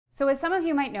So as some of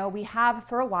you might know, we have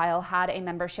for a while had a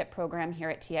membership program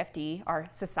here at TFD, our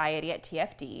society at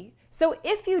TFD. So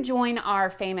if you join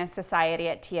our famous society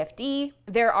at TFD,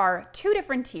 there are 2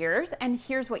 different tiers, and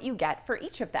here's what you get for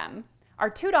each of them.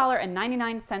 Our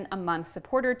 $2.99 a month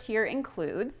supporter tier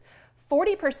includes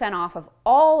 40% off of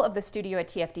all of the Studio at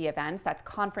TFD events. That's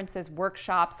conferences,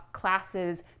 workshops,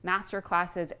 classes, master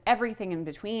classes, everything in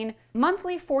between.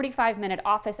 Monthly 45-minute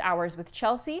office hours with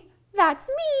Chelsea. That's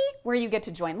me, where you get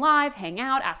to join live, hang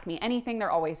out, ask me anything. They're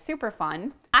always super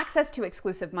fun. Access to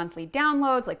exclusive monthly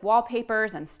downloads like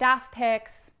wallpapers and staff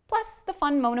pics, plus the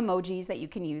fun moan emojis that you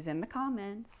can use in the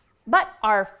comments. But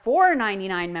our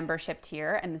 $4.99 membership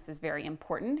tier, and this is very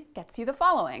important, gets you the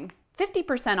following.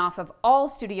 50% off of all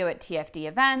Studio at TFD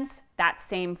events, that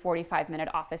same 45-minute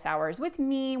office hours with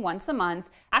me once a month,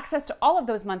 access to all of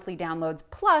those monthly downloads,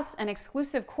 plus an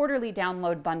exclusive quarterly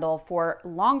download bundle for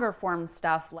longer form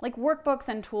stuff like workbooks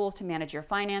and tools to manage your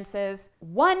finances,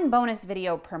 1 bonus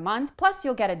video per month, plus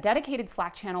you'll get a dedicated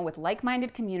Slack channel with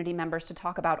like-minded community members to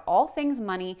talk about all things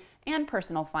money and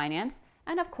personal finance,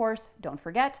 and of course, don't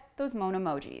forget those moan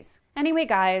emojis. Anyway,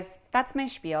 guys, that's my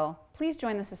spiel. Please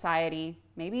join the society.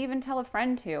 Maybe even tell a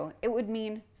friend too. It would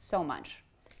mean so much.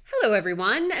 Hello,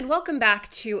 everyone, and welcome back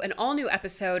to an all-new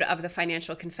episode of The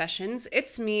Financial Confessions.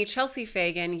 It's me, Chelsea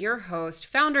Fagan, your host,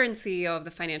 founder and CEO of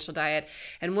The Financial Diet,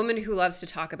 and woman who loves to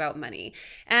talk about money.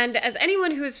 And as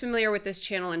anyone who is familiar with this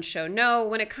channel and show know,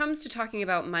 when it comes to talking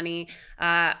about money,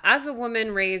 as a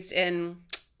woman raised in,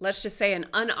 let's just say, an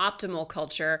unoptimal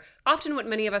culture, often what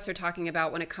many of us are talking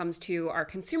about when it comes to our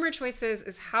consumer choices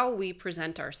is how we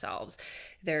present ourselves.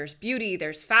 There's beauty,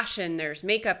 there's fashion, there's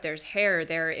makeup, there's hair,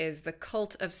 there is the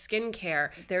cult of skincare,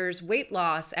 there's weight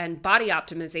loss and body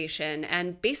optimization,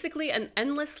 and basically an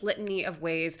endless litany of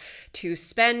ways to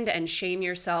spend and shame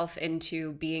yourself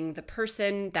into being the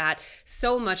person that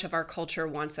so much of our culture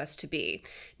wants us to be.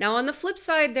 Now, on the flip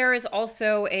side, there is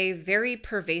also a very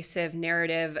pervasive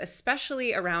narrative,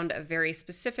 especially around a very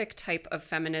specific type of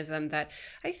feminism that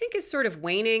I think is sort of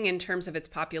waning in terms of its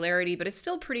popularity, but is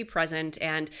still pretty present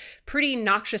and pretty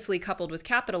noxiously coupled with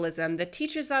capitalism, that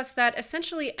teaches us that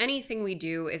essentially anything we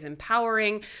do is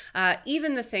empowering,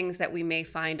 even the things that we may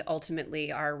find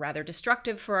ultimately are rather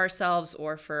destructive for ourselves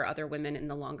or for other women in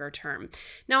the longer term.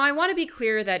 Now, I want to be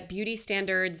clear that beauty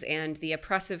standards and the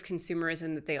oppressive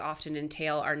consumerism that they often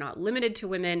entail are not limited to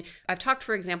women. I've talked,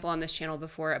 for example, on this channel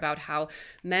before about how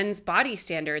men's body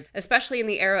standards, especially in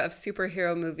the era of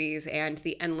superhero movies and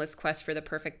the endless quest for the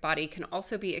perfect body, can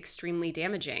also be extremely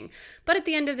damaging. But at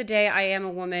the end of the day, I am a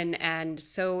woman, and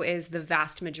so is the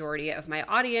vast majority of my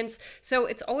audience, so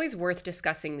it's always worth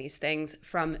discussing these things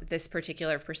from this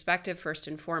particular perspective first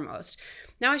and foremost.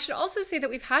 Now, I should also say that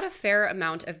we've had a fair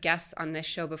amount of guests on this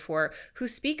show before who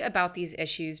speak about these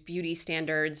issues, beauty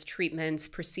standards, treatments,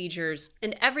 procedures,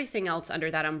 and everything else under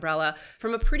that umbrella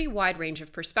from a pretty wide range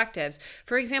of perspectives.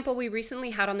 For example, we recently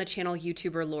had on the channel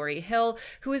YouTuber Lori Hill,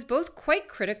 who is both quite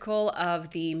critical of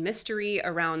the mystery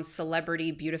around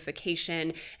celebrity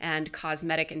beautification and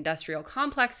cosmetic industrial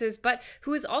complexes, but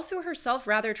who is also herself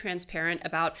rather transparent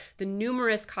about the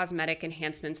numerous cosmetic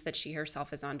enhancements that she herself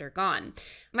has undergone.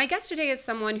 My guest today is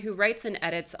someone who writes and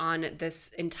edits on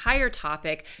this entire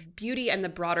topic, beauty and the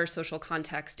broader social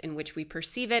context in which we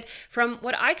perceive it, from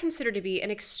what I consider to be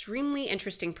an extremely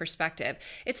interesting perspective.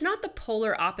 It's not the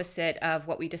polar opposite of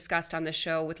what we discussed on the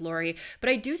show with Lori, but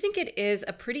I do think it is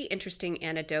a pretty interesting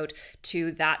antidote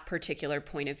to that particular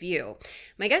point of view.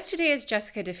 My guest today is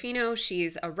Jessica DeFino.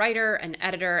 She's a writer, an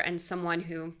editor, and someone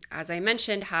who, as I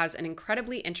mentioned, has an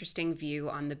incredibly interesting view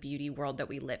on the beauty world that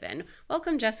we live in.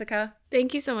 Welcome, Jessica.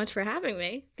 Thank you so much for having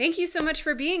me. Thank you so much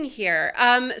for being here.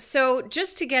 So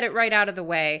just to get it right out of the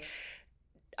way,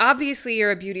 obviously,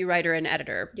 you're a beauty writer and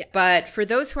editor, yes. But for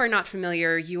those who are not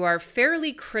familiar, you are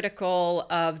fairly critical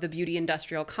of the beauty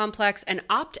industrial complex and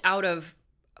opt out of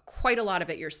quite a lot of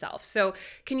it yourself. So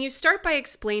can you start by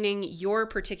explaining your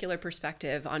particular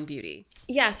perspective on beauty?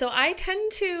 Yeah, so I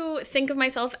tend to think of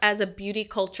myself as a beauty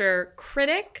culture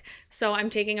critic. So I'm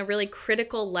taking a really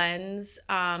critical lens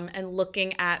and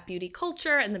looking at beauty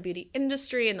culture and the beauty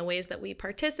industry and the ways that we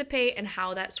participate and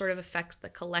how that sort of affects the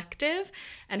collective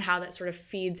and how that sort of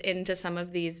feeds into some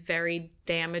of these very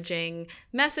damaging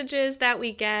messages that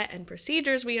we get and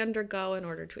procedures we undergo in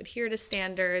order to adhere to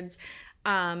standards.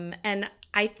 And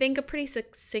I think a pretty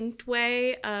succinct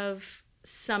way of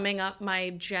summing up my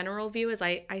general view is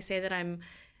I say that I'm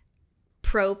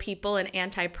pro-people and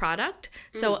anti-product.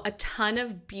 So a ton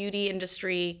of beauty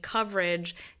industry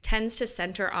coverage tends to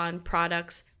center on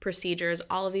products, procedures,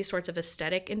 all of these sorts of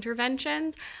aesthetic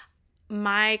interventions.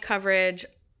 My coverage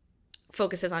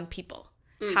focuses on people,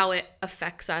 how it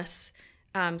affects us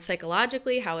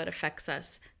psychologically, how it affects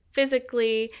us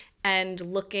physically, and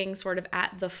looking sort of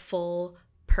at the full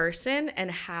person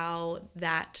and how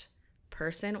that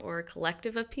person or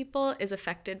collective of people is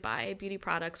affected by beauty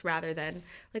products, rather than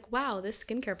like, wow, this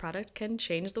skincare product can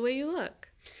change the way you look.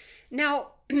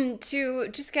 Now, to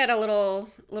just get a little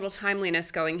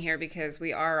timeliness going here, because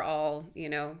we are all,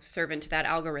 servant to that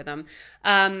algorithm.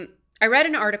 I read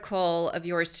an article of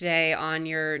yours today on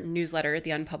your newsletter,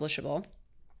 The Unpublishable,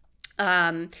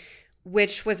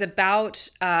 which was about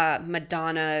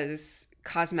Madonna's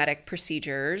cosmetic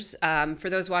procedures. For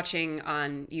those watching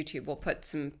on YouTube, we'll put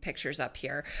some pictures up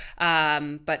here.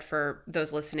 But for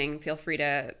those listening, feel free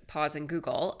to pause and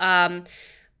Google.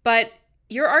 But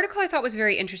your article I thought was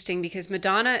very interesting because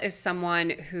Madonna is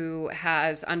someone who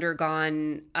has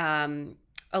undergone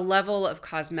a level of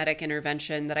cosmetic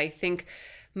intervention that I think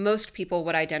most people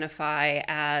would identify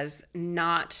as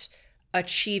not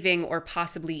achieving or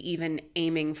possibly even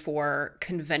aiming for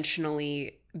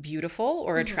conventionally beautiful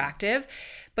or attractive.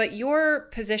 But your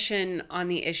position on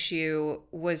the issue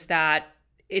was that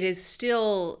it is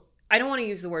still, I don't want to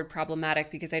use the word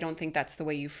problematic because I don't think that's the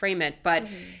way you frame it, but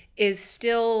is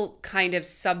still kind of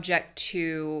subject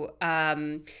to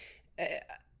a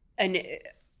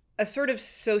sort of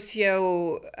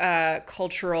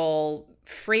socio-cultural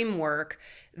framework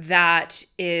that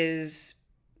is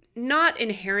not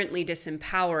inherently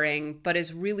disempowering, but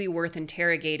is really worth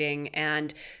interrogating.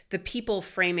 And the people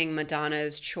framing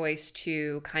Madonna's choice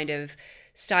to kind of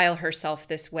style herself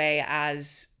this way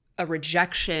as a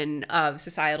rejection of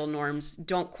societal norms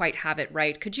don't quite have it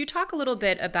right. Could you talk a little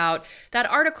bit about that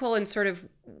article and sort of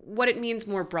what it means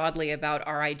more broadly about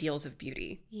our ideals of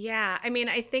beauty? Yeah, I mean,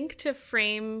 I think to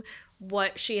frame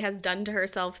what she has done to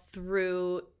herself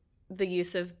through the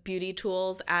use of beauty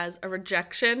tools as a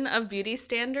rejection of beauty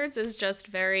standards is just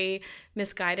very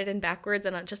misguided and backwards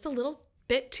and just a little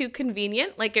bit too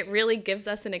convenient. Like, it really gives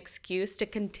us an excuse to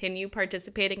continue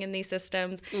participating in these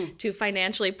systems, to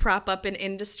financially prop up an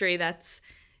industry that's,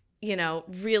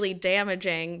 really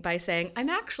damaging by saying, I'm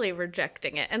actually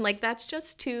rejecting it. And like, that's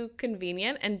just too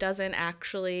convenient and doesn't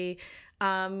actually,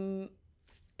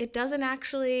 it doesn't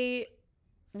actually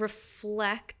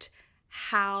reflect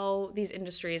how these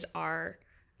industries are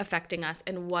affecting us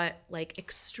and what like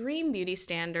extreme beauty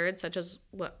standards, such as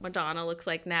what Madonna looks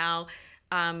like now,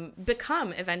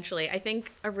 become eventually. I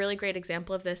think a really great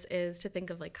example of this is to think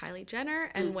of like Kylie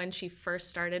Jenner. And when she first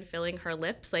started filling her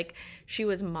lips, like she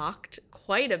was mocked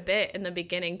quite a bit in the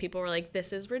beginning. People were like,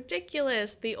 this is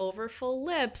ridiculous, the overfull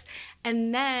lips.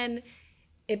 And then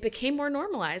it became more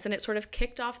normalized and it sort of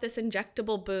kicked off this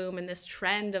injectable boom and this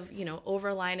trend of,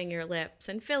 overlining your lips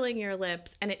and filling your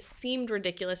lips. And it seemed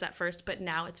ridiculous at first, but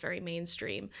now it's very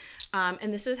mainstream.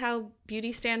 And this is how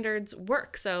beauty standards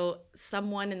work. So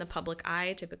someone in the public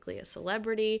eye, typically a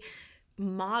celebrity,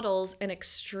 models an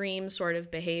extreme sort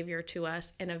of behavior to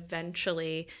us, and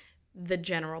eventually the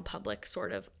general public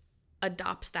sort of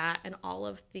adopts that and all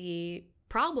of the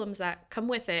problems that come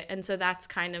with it. And so that's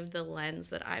kind of the lens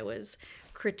that I was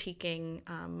critiquing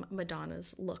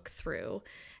Madonna's look through.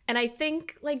 And I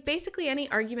think like basically any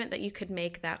argument that you could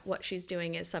make that what she's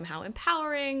doing is somehow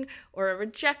empowering or a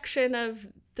rejection of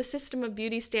the system of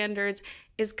beauty standards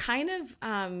is kind of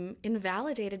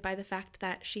invalidated by the fact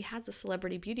that she has a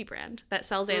celebrity beauty brand that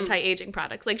sells anti-aging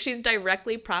products. Like, she's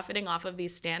directly profiting off of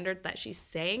these standards that she's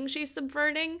saying she's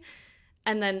subverting.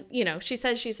 And then, she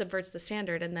says she subverts the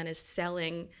standard and then is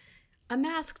selling a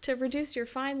mask to reduce your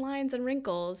fine lines and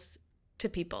wrinkles to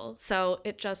people. So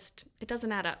it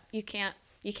doesn't add up. You can't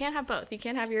have both. You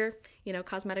can't have your,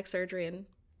 cosmetic surgery and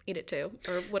eat it too,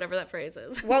 or whatever that phrase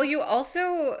is. Well, you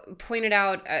also pointed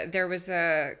out there was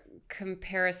a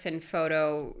comparison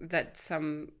photo that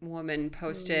some woman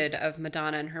posted of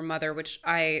Madonna and her mother, which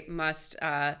I must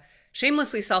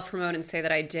shamelessly self-promote and say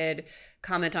that I did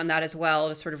comment on that as well,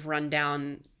 to sort of run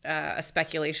down a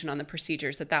speculation on the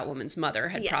procedures that woman's mother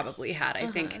had probably had.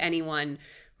 I think anyone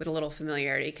with a little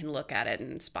familiarity can look at it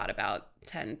and spot about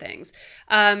 10 things,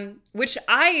 which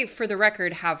I, for the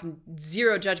record, have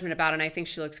zero judgment about. And I think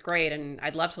she looks great and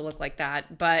I'd love to look like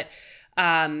that. But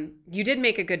you did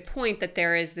make a good point that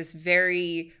there is this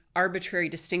very arbitrary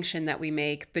distinction that we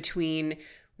make between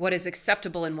what is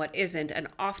acceptable and what isn't. And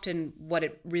often what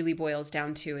it really boils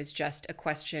down to is just a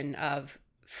question of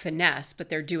finesse, but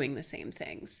they're doing the same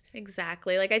things.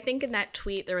 Exactly. Like, I think in that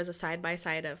tweet, there was a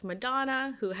side-by-side of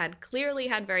Madonna, who had clearly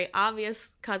had very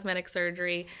obvious cosmetic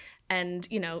surgery, and,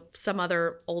 some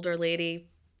other older lady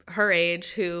her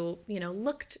age who,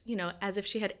 looked, as if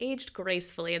she had aged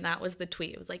gracefully. And that was the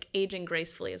tweet. It was like, aging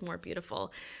gracefully is more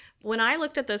beautiful. when I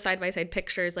looked at those side-by-side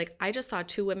pictures, like I just saw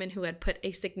two women who had put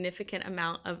a significant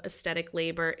amount of aesthetic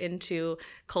labor into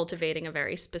cultivating a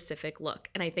very specific look.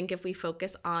 And I think if we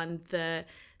focus on the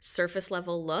surface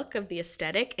level look of the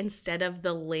aesthetic instead of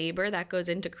the labor that goes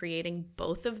into creating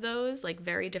both of those like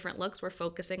very different looks, we're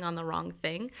focusing on the wrong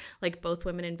thing. Like both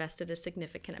women invested a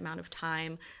significant amount of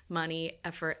time, money,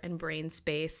 effort, and brain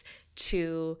space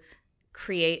to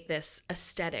create this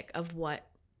aesthetic of what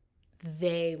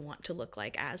they want to look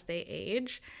like as they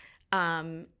age.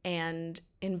 And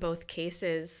in both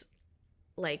cases,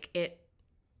 like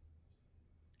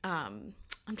I'm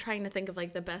trying to think of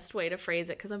like the best way to phrase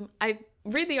it because I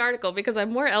read the article because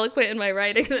I'm more eloquent in my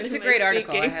writing than it's in a great my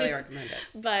article. speaking. I highly recommend it.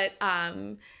 But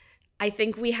I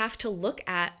think we have to look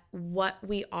at what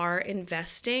we are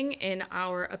investing in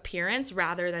our appearance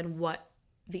rather than what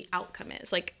the outcome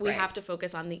is. Like we have to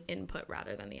focus on the input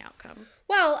rather than the outcome.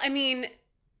 Well, I mean,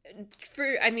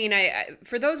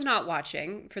 for those not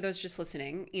watching, for those just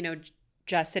listening, you know,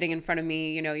 Jess sitting in front of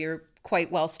me, you know, you're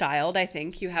quite well styled. I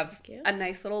think you have a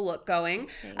nice little look going.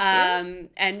 Thank you.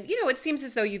 And, you know, it seems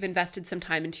as though you've invested some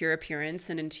time into your appearance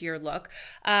and into your look,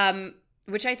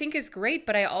 which I think is great.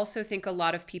 But I also think a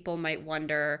lot of people might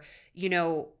wonder, you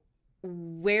know,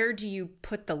 where do you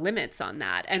put the limits on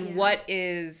that? And what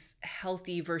is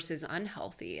healthy versus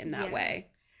unhealthy in that way?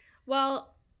 Well,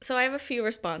 so I have a few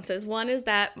responses. One is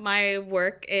that my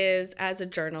work is as a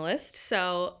journalist.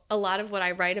 So a lot of what I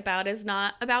write about is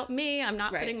not about me. I'm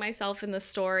not putting myself in the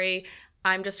story.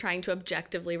 I'm just trying to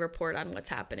objectively report on what's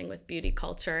happening with beauty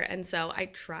culture. And so I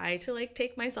try to like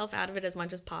take myself out of it as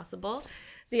much as possible.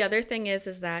 The other thing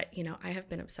is that, you know, I have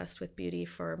been obsessed with beauty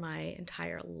for my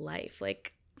entire life.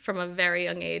 Like from a very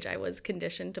young age, I was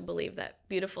conditioned to believe that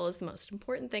beautiful is the most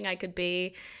important thing I could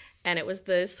be. And it was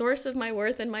the source of my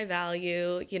worth and my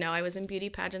value. You know, I was in beauty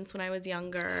pageants when I was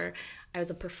younger. I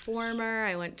was a performer.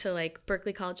 I went to like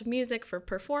Berklee College of Music for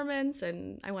performance,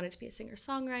 and I wanted to be a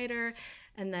singer-songwriter.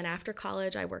 And then after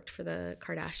college, I worked for the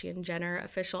Kardashian-Jenner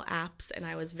official apps, and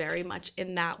I was very much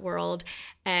in that world.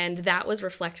 And that was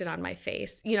reflected on my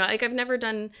face. You know, like I've never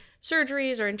done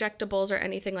surgeries or injectables or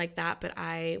anything like that, but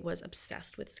I was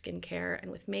obsessed with skincare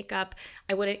and with makeup.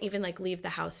 I wouldn't even like leave the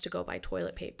house to go buy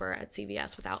toilet paper at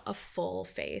CVS without a full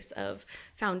face of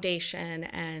foundation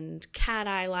and cat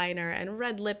eyeliner and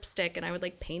red lipstick. And I would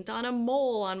like paint on a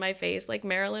mole on my face like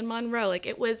Marilyn Monroe. Like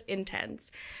it was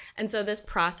intense. And so this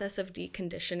process of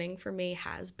deconditioning for me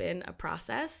has been a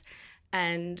process.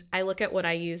 And I look at what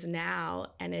I use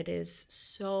now, and it is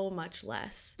so much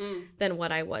less than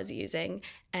what I was using.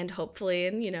 And hopefully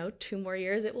in, 2 more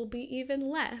years, it will be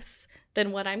even less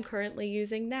than what I'm currently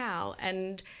using now.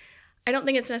 And I don't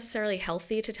think it's necessarily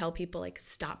healthy to tell people like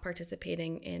stop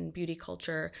participating in beauty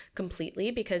culture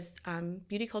completely, because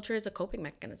beauty culture is a coping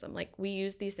mechanism. Like we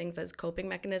use these things as coping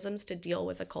mechanisms to deal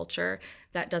with a culture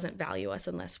that doesn't value us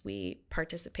unless we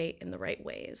participate in the right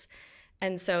ways.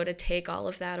 And so to take all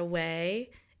of that away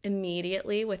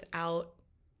immediately without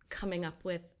coming up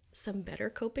with some better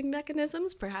coping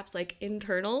mechanisms, perhaps like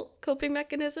internal coping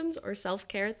mechanisms or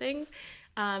self-care things,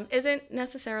 isn't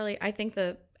necessarily, I think,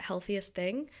 the healthiest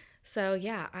thing. So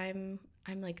yeah, I'm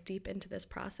like deep into this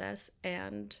process,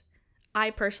 and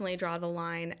I personally draw the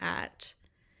line at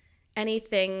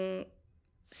anything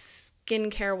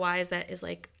skincare wise that is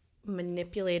like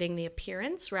manipulating the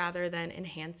appearance rather than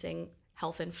enhancing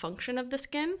health and function of the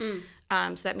skin.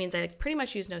 So that means I like pretty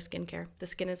much use no skincare. The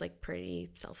skin is like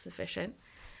pretty self-sufficient.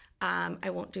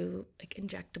 I won't do like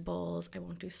injectables. I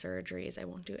won't do surgeries. I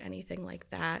won't do anything like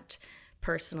that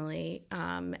personally.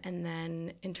 And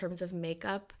then in terms of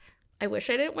makeup, I wish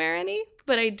I didn't wear any,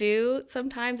 but I do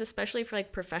sometimes, especially for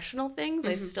like professional things.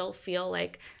 I still feel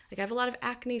like I have a lot of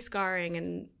acne scarring,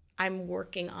 and I'm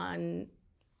working on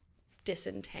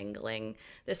disentangling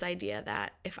this idea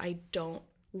that if I don't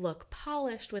look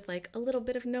polished with like a little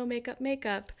bit of no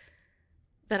makeup,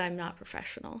 that I'm not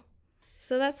professional.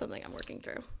 So that's something I'm working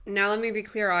through. Now, let me be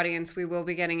clear, audience. We will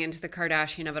be getting into the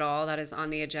Kardashian of it all. That is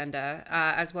on the agenda,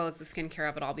 as well as the skincare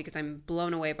of it all, because I'm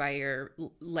blown away by your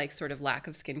like sort of lack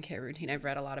of skincare routine. I've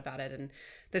read a lot about it, and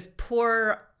this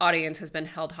poor audience has been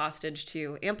held hostage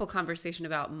to ample conversation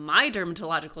about my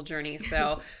dermatological journey.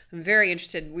 So I'm very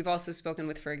interested. We've also spoken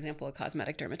with, for example, a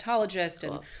cosmetic dermatologist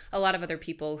and a lot of other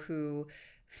people who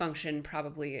function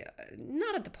probably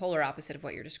not at the polar opposite of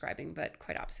what you're describing, but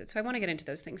quite opposite. So I want to get into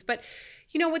those things. But,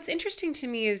 what's interesting to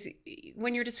me is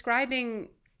when you're describing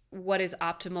what is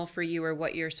optimal for you or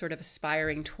what you're sort of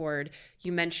aspiring toward,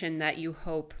 you mentioned that you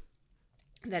hope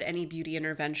that any beauty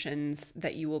interventions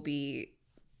that you will be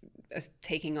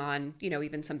taking on,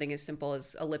 even something as simple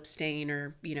as a lip stain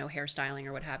or, hairstyling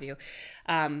or what have you,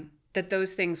 that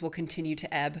those things will continue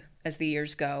to ebb as the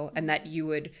years go, and that you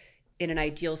would, in an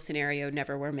ideal scenario,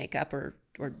 never wear makeup or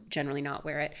generally not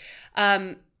wear it.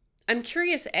 I'm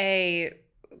curious,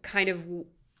 kind of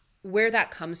where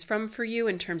that comes from for you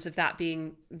in terms of that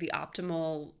being the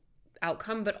optimal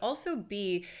outcome, but also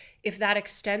B, if that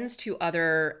extends to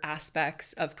other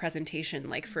aspects of presentation,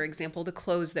 like, for example, the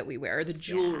clothes that we wear, or the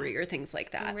jewelry, or things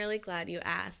like that. I'm really glad you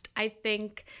asked. I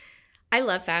think I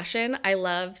love fashion. I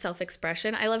love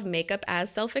self-expression. I love makeup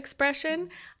as self-expression.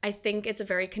 I think it's a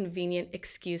very convenient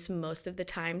excuse most of the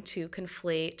time to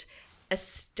conflate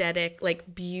aesthetic,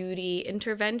 like beauty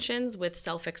interventions with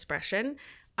self-expression.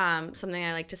 Something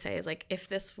I like to say is, like, if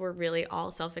this were really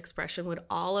all self-expression, would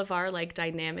all of our like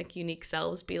dynamic, unique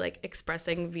selves be like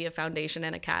expressing via foundation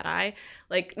and a cat eye?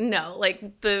 Like, no,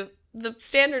 like the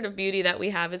standard of beauty that we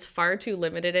have is far too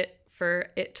limited for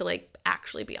it to like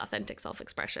actually be authentic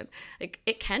self-expression. Like,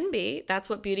 it can be. That's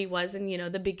what beauty was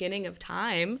in, the beginning of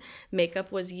time.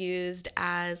 Makeup was used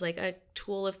as like a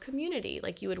tool of community.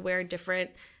 Like, you would wear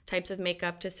different types of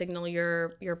makeup to signal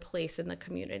your place in the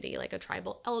community. Like, a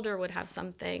tribal elder would have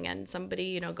something, and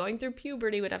somebody, going through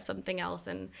puberty would have something else,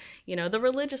 and the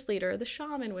religious leader, the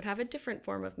shaman, would have a different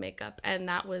form of makeup, and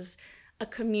that was a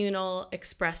communal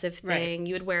expressive thing. Right.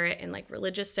 You would wear it in like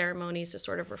religious ceremonies to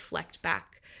sort of reflect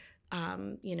back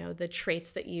the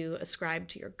traits that you ascribe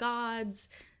to your gods,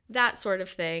 that sort of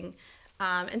thing.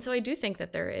 And so I do think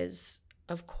that there is,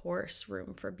 of course,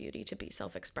 room for beauty to be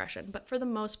self-expression. But for the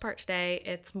most part today,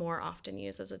 it's more often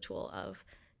used as a tool of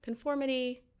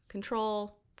conformity,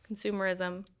 control,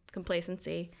 consumerism,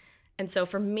 complacency. And so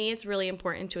for me, it's really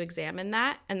important to examine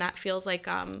that. And that feels like,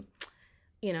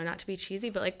 not to be cheesy,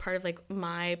 but like part of like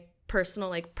my personal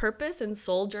like purpose and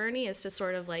soul journey is to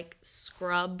sort of like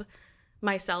scrub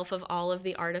myself of all of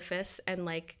the artifice and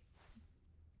like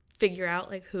figure out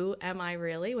like, who am I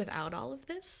really without all of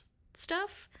this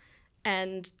stuff?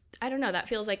 And I don't know, that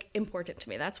feels like important to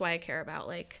me. That's why I care about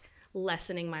like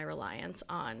lessening my reliance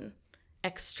on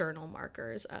external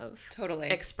markers of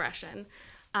expression.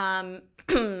 And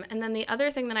then the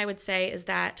other thing that I would say is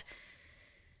that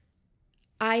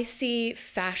I see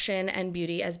fashion and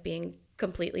beauty as being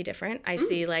completely different. I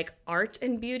see like art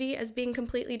and beauty as being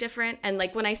completely different. And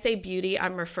like when I say beauty,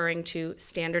 I'm referring to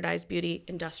standardized beauty,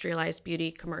 industrialized beauty,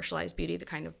 commercialized beauty, the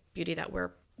kind of beauty that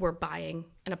we're buying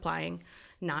and applying,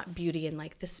 not beauty in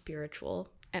like the spiritual,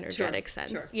 energetic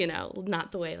sense,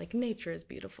 not the way like nature is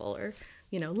beautiful or,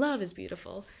 love is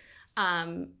beautiful.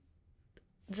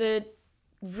 The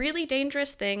really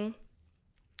dangerous thing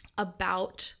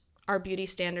about our beauty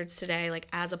standards today, like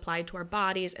as applied to our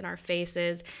bodies and our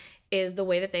faces, is the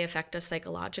way that they affect us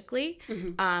psychologically.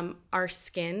 Our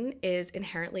skin is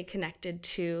inherently connected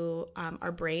to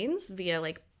our brains via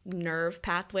like nerve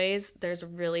pathways. There's a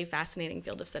really fascinating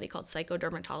field of study called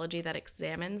psychodermatology that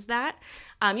examines that.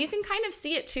 You can kind of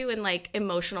see it too in like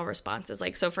emotional responses.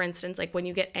 Like, so for instance, like when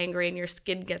you get angry and your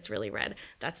skin gets really red,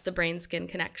 that's the brain skin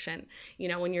connection.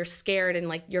 When you're scared and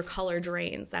like your color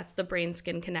drains, that's the brain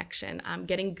skin connection.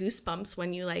 Getting goosebumps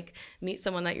when you like meet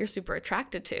someone that you're super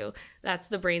attracted to, that's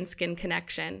the brain skin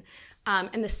connection.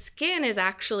 And the skin is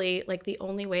actually like the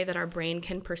only way that our brain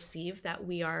can perceive that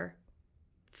we are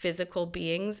physical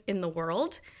beings in the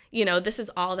world. This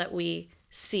is all that we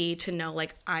see to know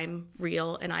like I'm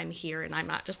real and I'm here and I'm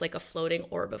not just like a floating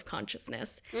orb of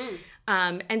consciousness.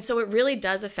 And so it really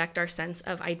does affect our sense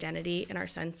of identity and our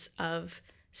sense of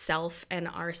self and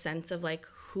our sense of like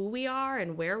who we are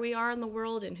and where we are in the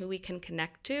world and who we can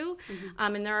connect to.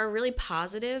 And there are really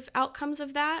positive outcomes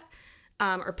of that,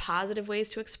 or positive ways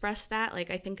to express that.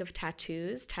 Like I think of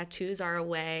tattoos. Tattoos are a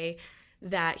way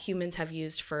that humans have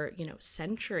used for,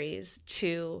 centuries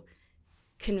to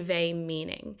convey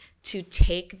meaning, to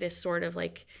take this sort of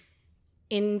like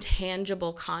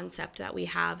intangible concept that we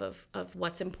have of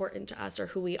what's important to us or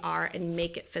who we are and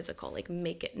make it physical, like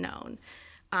make it known.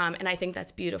 And I think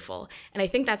that's beautiful. And I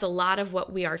think that's a lot of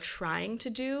what we are trying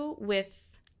to do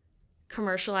with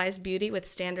commercialized beauty, with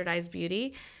standardized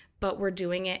beauty, but we're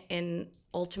doing it in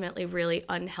ultimately really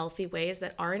unhealthy ways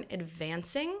that aren't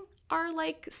advancing our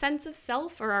like sense of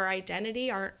self or our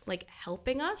identity, aren't like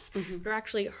helping us. They're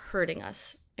actually hurting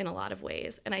us in a lot of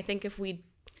ways. And I think if we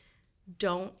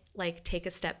don't like take a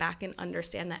step back and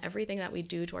understand that everything that we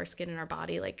do to our skin and our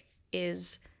body like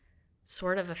is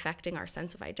sort of affecting our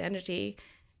sense of identity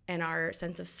and our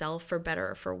sense of self, for better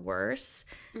or for worse,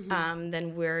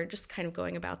 then we're just kind of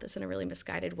going about this in a really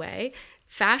misguided way.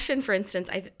 Fashion, for instance,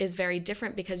 is very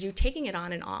different because you're taking it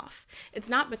on and off. It's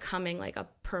not becoming like a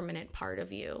permanent part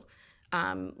of you.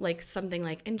 Like something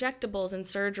like injectables and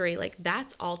surgery, like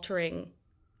that's altering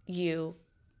you,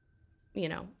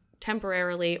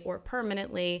 temporarily or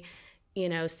permanently.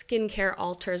 Skincare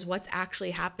alters what's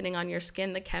actually happening on your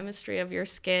skin, the chemistry of your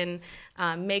skin.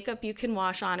 Makeup you can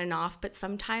wash on and off, but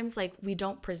sometimes we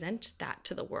don't present that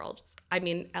to the world. I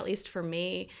mean, at least for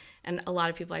me and a lot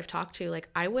of people I've talked to,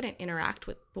 I wouldn't interact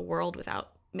with the world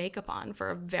without makeup on for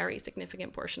a very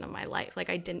significant portion of my life.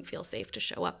 I didn't feel safe to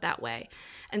show up that way.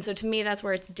 And so to me, that's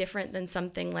where it's different than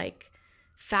something like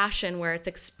fashion, where it's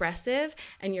expressive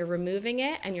and you're removing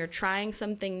it and you're trying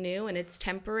something new and it's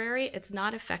temporary. It's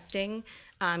not affecting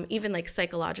even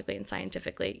psychologically and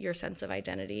scientifically your sense of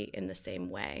identity in the same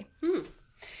way.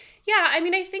 Yeah, I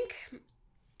mean, I think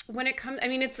when it comes, I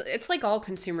mean, it's like all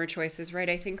consumer choices, right?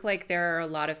 I think there are a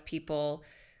lot of people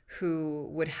who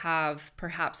would have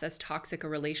perhaps as toxic a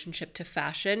relationship to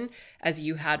fashion as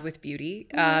you had with beauty.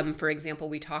 For example,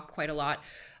 we talk quite a lot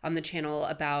on the channel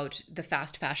about the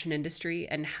fast fashion industry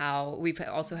and how we've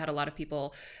also had a lot of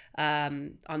people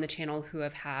on the channel who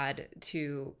have had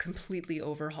to completely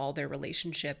overhaul their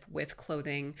relationship with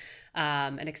clothing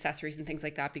and accessories and things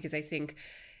like that, because I think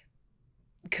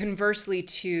conversely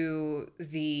to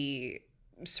the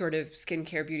sort of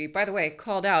skincare beauty, by the way,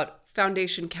 called out,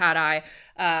 foundation cat eye,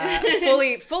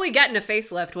 fully getting a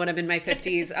facelift when I'm in my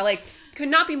 50s. I could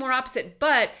not be more opposite,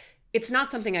 but it's not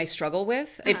something I struggle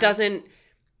with. It doesn't,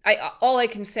 all I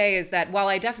can say is that while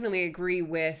I definitely agree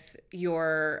with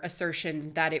your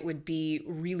assertion that it would be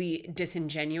really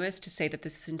disingenuous to say that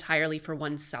this is entirely for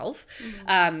oneself,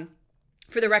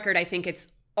 for the record, I think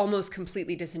it's almost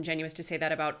completely disingenuous to say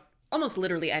that about almost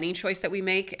literally any choice that we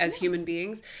make as human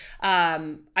beings.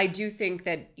 I do think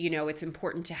that, it's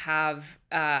important to have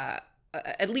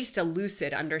at least a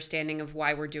lucid understanding of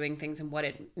why we're doing things and what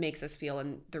it makes us feel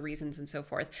and the reasons and so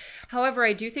forth. However,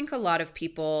 I do think a lot of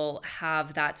people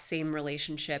have that same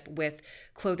relationship with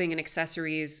clothing and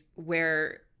accessories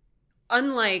where,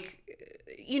 unlike,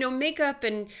 makeup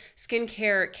and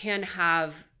skincare can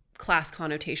have class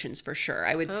connotations for sure.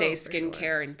 I would say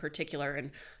skincare in particular,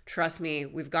 and trust me,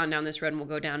 we've gone down this road and we'll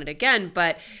go down it again,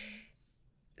 but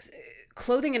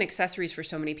clothing and accessories for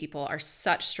so many people are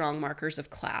such strong markers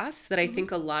of class that I think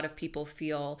a lot of people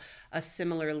feel a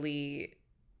similar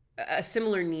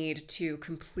need to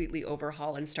completely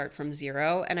overhaul and start from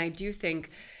zero. And I do think,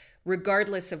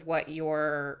 regardless of what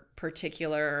your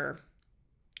particular,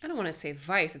 I don't want to say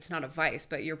vice, it's not a vice,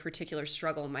 but your particular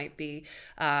struggle might be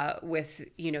with,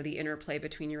 the interplay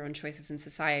between your own choices and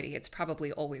society, it's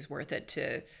probably always worth it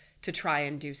to try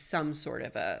and do some sort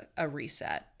of a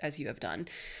reset, as you have done.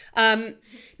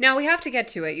 Now we have to get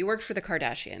to it. You worked for the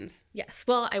Kardashians. Yes.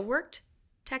 Well, I worked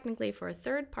technically for a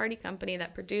third-party company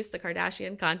that produced the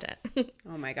Kardashian content.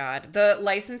 Oh my God. The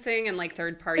licensing and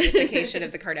third-partyification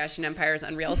of the Kardashian empire is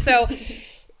unreal. So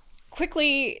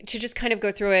quickly, to just kind of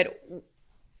go through it,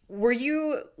 were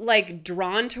you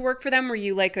drawn to work for them? Were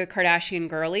you a Kardashian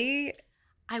girly?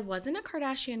 I wasn't a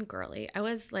Kardashian girly. I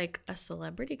was a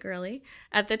celebrity girly.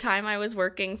 At the time, I was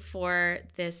working for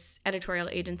this editorial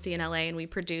agency in LA, and we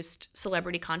produced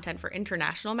celebrity content for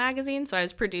international magazines. So I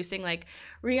was producing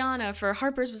Rihanna for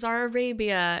Harper's Bazaar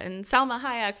Arabia and Salma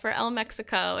Hayek for El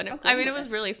Mexico. And it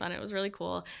was really fun. It was really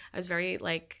cool. I was very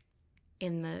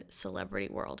in the celebrity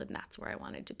world, and that's where I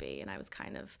wanted to be. And I was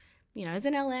kind of, I was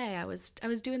in LA. I was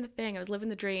doing the thing. I was living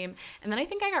the dream. And then I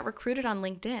think I got recruited on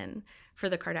LinkedIn for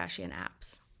the Kardashian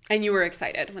apps. And you were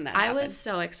excited when that happened? I was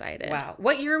so excited. Wow.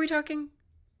 What year are we talking?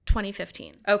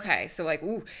 2015. Okay. So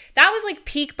ooh, that was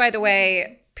peak, by the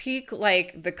way,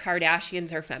 the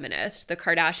Kardashians are feminist. The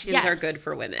Kardashians are good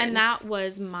for women. And that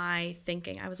was my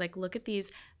thinking. I was look at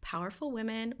these powerful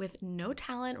women with no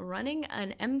talent running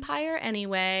an empire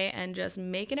anyway and just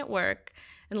making it work.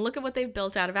 And look at what they've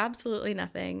built out of absolutely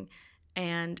nothing.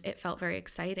 And it felt very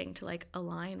exciting to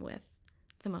align with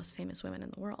the most famous women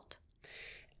in the world.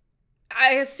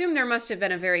 I assume there must have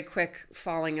been a very quick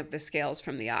falling of the scales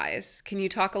from the eyes. Can you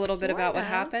talk a little bit about what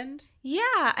happened? Yeah.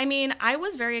 I mean, I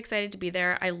was very excited to be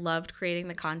there. I loved creating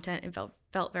the content. It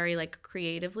felt very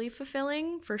creatively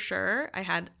fulfilling, for sure. I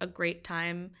had a great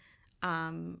time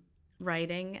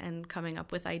writing and coming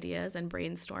up with ideas and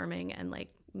brainstorming and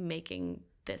making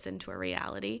this into a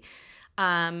reality.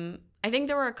 I think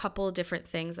there were a couple of different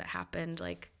things that happened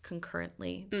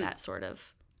concurrently that sort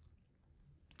of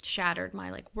shattered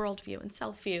my worldview and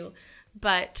self-view,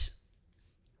 but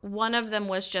one of them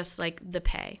was just the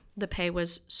pay. The pay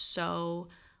was so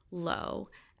low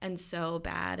and so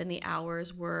bad, and the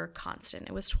hours were constant.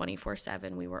 It was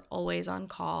 24/7. We were always on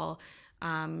call,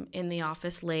 in the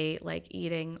office late,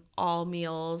 eating all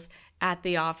meals at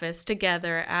the office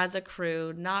together as a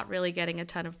crew, not really getting a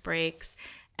ton of breaks,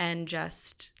 and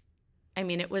just I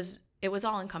mean, it was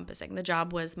all encompassing. The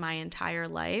job was my entire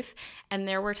life. And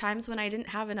there were times when I didn't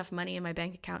have enough money in my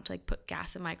bank account to like put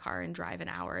gas in my car and drive an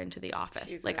hour into the office.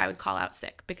 Jesus. Like I would call out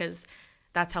sick because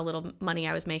that's how little money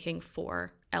I was making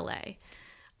for LA.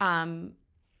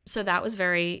 So that was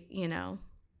very,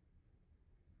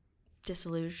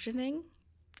 disillusioning,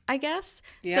 I guess.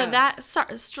 Yeah. So that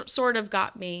sort of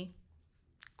got me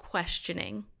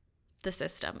questioning the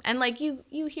system. And like you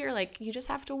hear like you just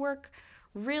have to work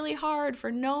really hard for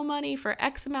no money for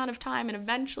X amount of time and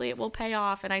eventually it will pay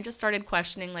off. And I just started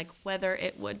questioning like whether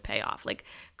it would pay off. Like,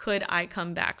 could I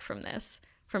come back from this,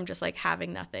 from just like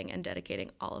having nothing and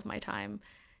dedicating all of my time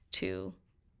to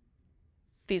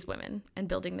these women and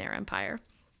building their empire?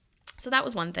 So that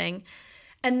was one thing.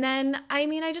 And then, I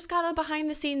mean, I just got a behind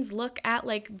the scenes look at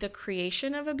like the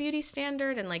creation of a beauty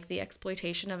standard and like the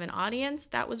exploitation of an audience.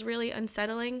 That was really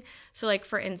unsettling. So like,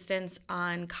 for instance,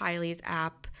 on Kylie's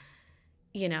app,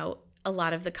 a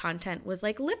lot of the content was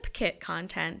like lip kit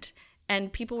content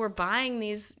and people were buying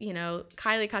these,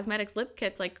 Kylie Cosmetics lip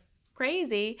kits like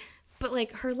crazy, but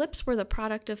like her lips were the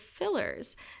product of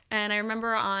fillers. And I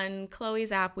remember on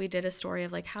Chloe's app, we did a story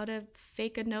of like how to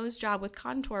fake a nose job with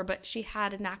contour, but she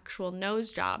had an actual nose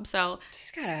job. So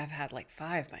she's got to have had like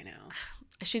 5 by now.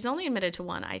 She's only admitted to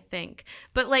 1, I think.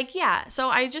 But like, yeah, so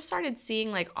I just started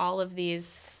seeing like all of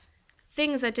these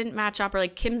things that didn't match up, or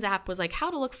like Kim's app was like how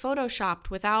to look photoshopped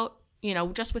without,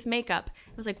 just with makeup.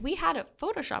 It was like, we had a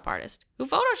Photoshop artist who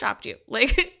photoshopped you.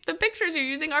 Like the pictures you're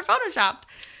using are photoshopped.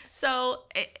 So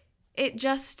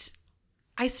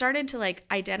I started to like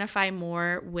identify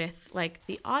more with like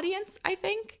the audience, I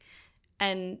think,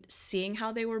 and seeing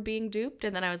how they were being duped.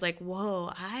 And then I was like,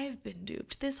 whoa, I've been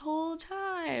duped this whole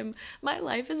time. My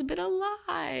life has been a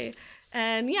lie.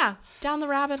 And yeah, down the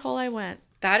rabbit hole I went.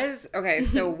 That is, okay,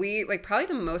 so we, like, probably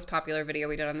the most popular video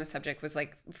we did on the subject was,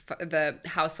 like, the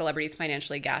how celebrities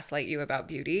financially gaslight you about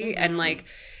beauty. And, like,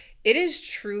 it is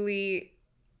truly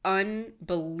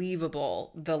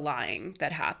unbelievable, the lying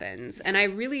that happens. And I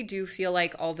really do feel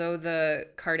like, although the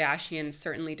Kardashians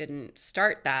certainly didn't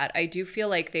start that, I do feel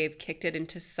like they've kicked it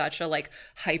into such a, like,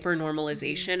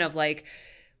 hyper-normalization of, like,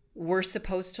 we're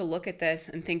supposed to look at this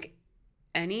and think,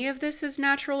 any of this is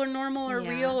natural or normal or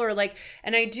real, or like,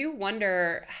 and I do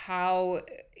wonder how,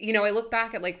 I look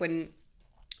back at like when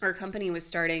our company was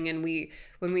starting and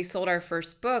when we sold our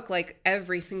first book, like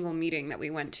every single meeting that we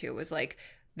went to was like,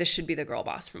 this should be the girl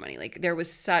boss for money. Like there was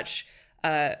such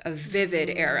a vivid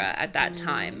era at that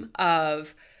time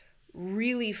of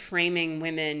really framing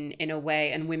women in a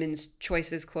way, and women's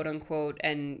choices, quote unquote,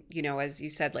 and, as you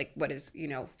said, like what is,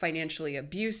 financially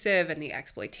abusive and the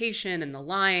exploitation and the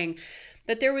lying,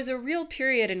 that there was a real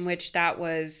period in which that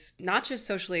was not just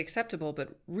socially acceptable, but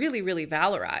really, really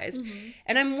valorized.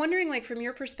 And I'm wondering, like, from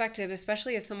your perspective,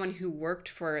 especially as someone who worked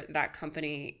for that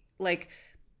company, like,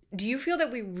 do you feel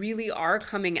that we really are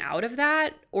coming out of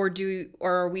that, or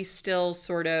are we still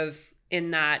sort of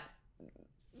in that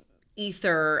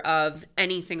ether of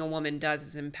anything a woman does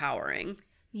is empowering?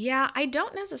 Yeah, I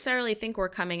don't necessarily think we're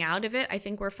coming out of it. I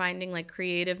think we're finding like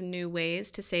creative new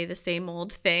ways to say the same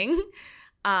old thing.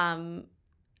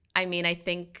 I mean, I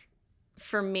think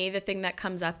for me, the thing that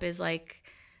comes up is like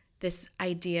this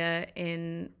idea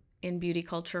in beauty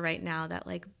culture right now that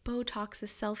like Botox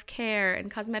is self-care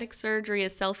and cosmetic surgery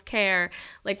is self-care.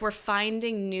 Like we're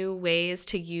finding new ways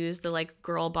to use the like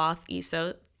girl boss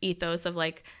ethos of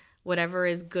like whatever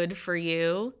is good for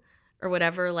you, or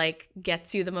whatever like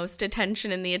gets you the most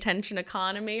attention in the attention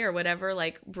economy, or whatever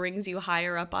like brings you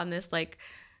higher up on this like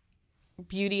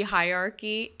beauty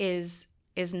hierarchy is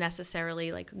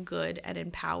necessarily like good and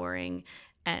empowering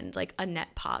and like a net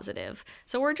positive.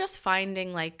 So we're just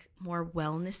finding like more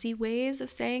wellnessy ways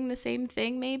of saying the same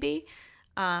thing maybe.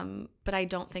 But I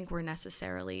don't think we're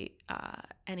necessarily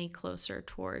any closer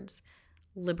towards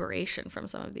liberation from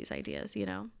some of these ideas,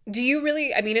 Do you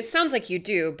really, I mean, it sounds like you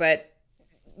do, but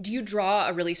do you draw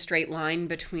a really straight line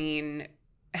between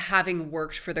having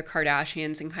worked for the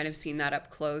Kardashians and kind of seen that up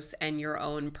close and your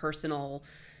own personal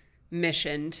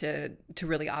mission to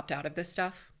really opt out of this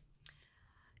stuff?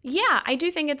 Yeah, I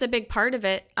do think it's a big part of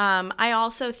it. I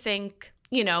also think,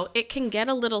 it can get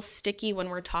a little sticky when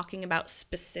we're talking about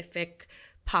specific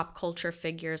pop culture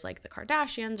figures like the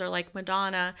Kardashians or like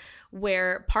Madonna,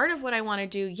 where part of what I want to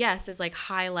do, yes, is like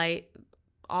highlight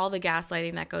all the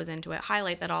gaslighting that goes into it,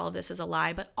 highlight that all of this is a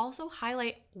lie, but also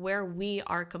highlight where we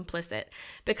are complicit.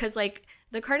 Because like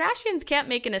the Kardashians can't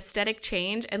make an aesthetic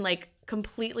change and like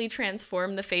completely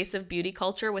transform the face of beauty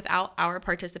culture without our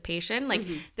participation. Like,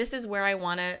 this is where I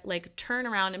want to like turn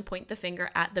around and point the finger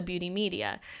at the beauty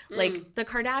media. Like, the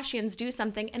Kardashians do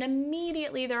something and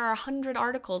immediately there are 100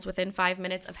 articles within 5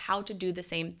 minutes of how to do the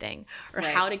same thing or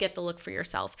how to get the look for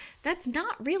yourself. That's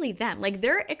not really them. Like,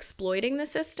 they're exploiting the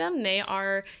system. They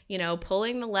are, you know,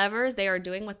 pulling the levers. They are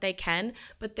doing what they can,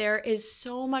 but there is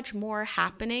so much more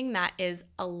happening that is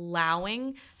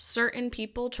allowing certain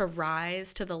people to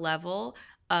rise to the level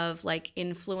of like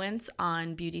influence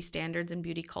on beauty standards and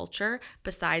beauty culture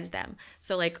besides them.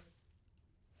 So like,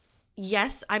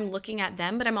 yes, I'm looking at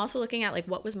them, but I'm also looking at like,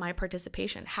 what was my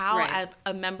participation? How as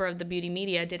a member of the beauty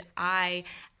media did I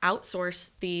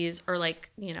outsource these or like,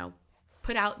 you know,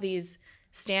 put out these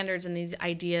standards and these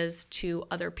ideas to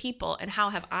other people? And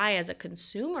how have I as a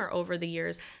consumer over the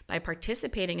years, by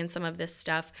participating in some of this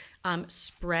stuff,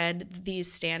 spread these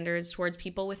standards towards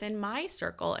people within my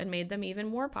circle and made them even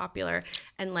more popular?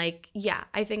 And like, yeah,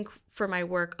 I think for my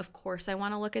work, of course, I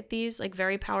want to look at these like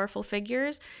very powerful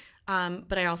figures.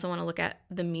 But I also want to look at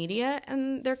the media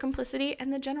and their complicity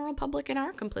and the general public and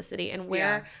our complicity, and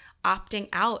where opting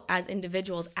out as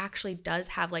individuals actually does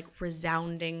have like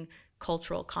resounding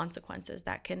cultural consequences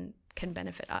that can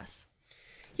benefit us.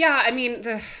 Yeah, I mean,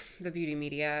 the beauty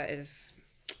media is,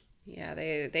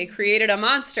 they created a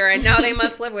monster and now they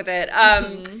must live with it.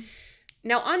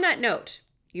 Now, on that note,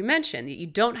 you mentioned that you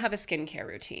don't have a skincare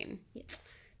routine.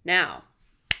 Yes. Now,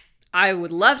 I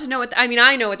would love to know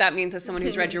I know what that means as someone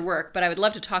who's read your work, but I would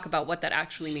love to talk about what that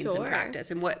actually means in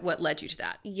practice and what led you to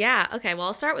that. Yeah. Okay. Well,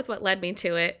 I'll start with what led me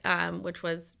to it, which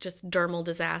was just dermal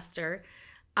disaster.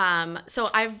 So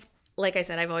like I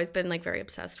said, I've always been like very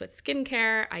obsessed with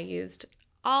skincare. I used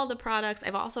all the products.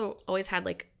 I've also always had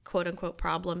like quote unquote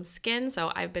problem skin.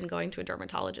 So I've been going to a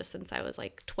dermatologist since I was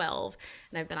like 12,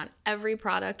 and I've been on every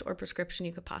product or prescription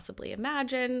you could possibly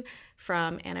imagine,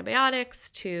 from antibiotics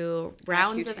to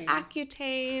rounds of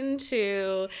Accutane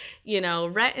to, you know,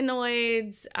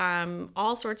 retinoids,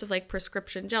 all sorts of like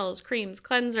prescription gels, creams,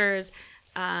 cleansers,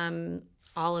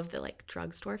 all of the like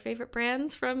drugstore favorite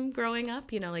brands from growing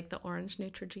up, you know, like the Orange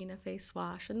Neutrogena face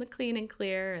wash and the Clean and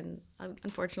Clear and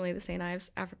unfortunately the St.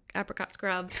 Ives apricot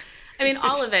scrub. I mean,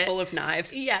 all of it. Full of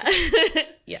knives. Yeah.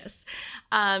 Yes.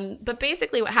 But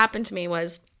basically what happened to me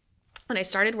was when I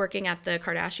started working at the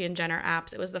Kardashian Jenner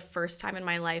apps, it was the first time in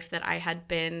my life that I had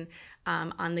been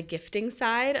on the gifting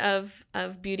side of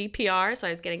beauty PR. So I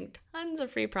was getting tons of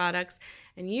free products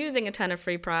and using a ton of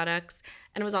free products.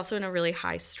 And it was also in a really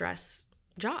high stress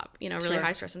job, you know, really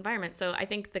high stress environment. So I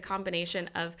think the combination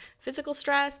of physical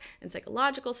stress and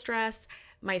psychological stress,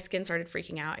 my skin started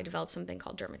freaking out. I developed something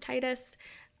called dermatitis.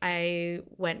 I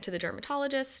went to the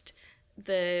dermatologist.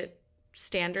 The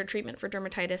standard treatment for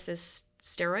dermatitis is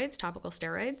steroids, topical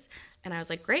steroids. And I was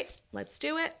like, great, let's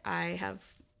do it. I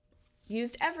have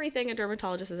used everything a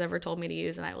dermatologist has ever told me to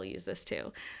use, and I will use this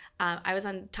too. I was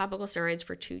on topical steroids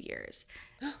for 2 years,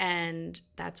 and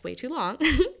that's way too long.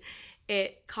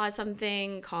 It caused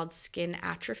something called skin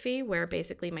atrophy, where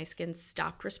basically my skin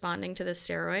stopped responding to the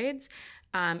steroids,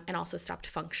 and also stopped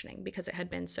functioning because it had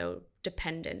been so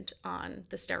dependent on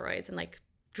the steroids, and like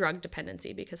drug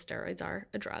dependency, because steroids are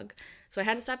a drug. So I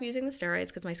had to stop using the steroids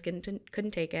because my skin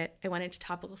couldn't take it. I went into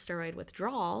topical steroid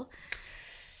withdrawal.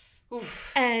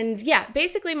 Oof. And yeah,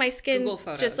 basically my skin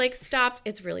just like stopped.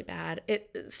 It's really bad. It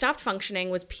stopped functioning,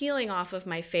 was peeling off of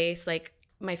my face. Like,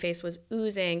 my face was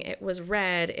oozing. It was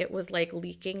red. It was like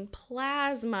leaking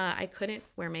plasma. I couldn't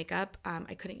wear makeup.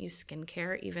 I couldn't use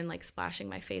skincare. Even like splashing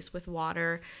my face with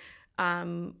water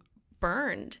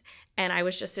burned. And I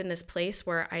was just in this place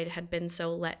where I had been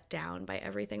so let down by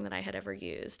everything that I had ever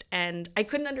used. And I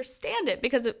couldn't understand it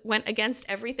because it went against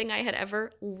everything I had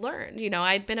ever learned. You know,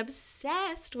 I'd been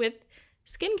obsessed with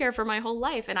skincare for my whole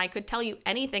life, and I could tell you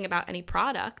anything about any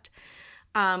product.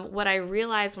 What I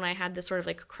realized when I had this sort of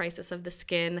like crisis of the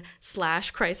skin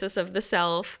 / crisis of the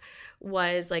self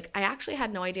was like, I actually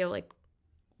had no idea like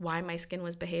why my skin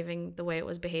was behaving the way it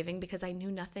was behaving, because I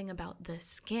knew nothing about the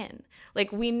skin.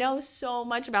 Like, we know so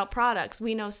much about products.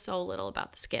 We know so little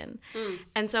about the skin.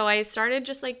 And so I started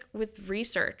just like with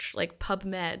research, like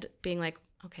PubMed, being like,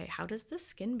 okay, how does the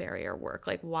skin barrier work?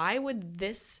 Like, why would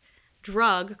this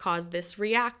drug cause this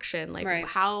reaction? Like,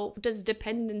 how does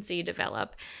dependency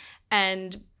develop?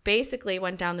 And basically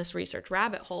went down this research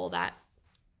rabbit hole that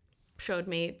showed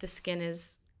me the skin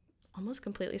is almost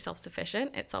completely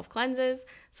self-sufficient. It self-cleanses,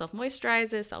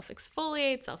 self-moisturizes,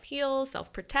 self-exfoliates, self-heals,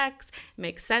 self-protects. It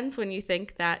makes sense when you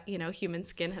think that, you know, human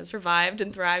skin has survived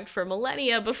and thrived for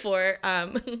millennia before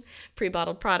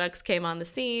pre-bottled products came on the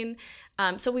scene.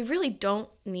 So we really don't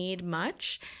need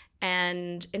much.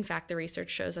 And in fact, the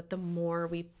research shows that the more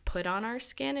we put on our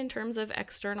skin in terms of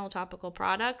external topical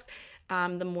products,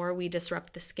 the more we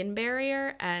disrupt the skin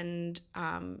barrier and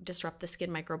disrupt the skin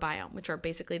microbiome, which are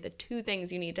basically the two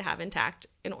things you need to have intact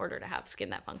in order to have skin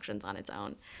that functions on its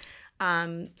own.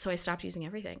 So I stopped using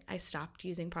everything. I stopped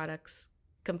using products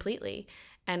completely.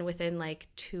 And within like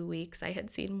 2 weeks, I had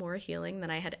seen more healing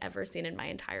than I had ever seen in my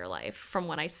entire life from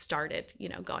when I started,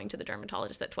 going to the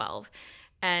dermatologist at 12.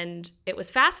 And it was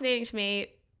fascinating to me,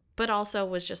 but also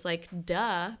was just like,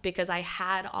 duh, because I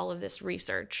had all of this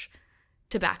research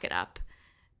to back it up.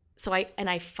 So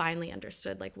I finally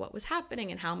understood like what was happening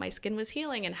and how my skin was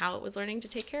healing and how it was learning to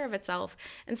take care of itself.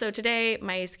 And so today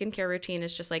my skincare routine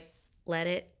is just like, let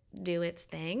it do its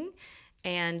thing.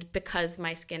 And because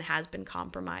my skin has been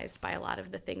compromised by a lot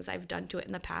of the things I've done to it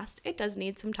in the past, it does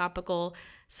need some topical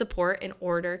support in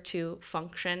order to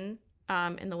function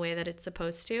in the way that it's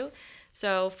supposed to.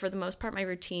 So for the most part, my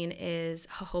routine is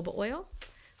jojoba oil.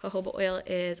 Jojoba oil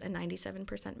is a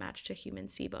 97% match to human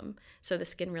sebum. So the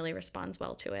skin really responds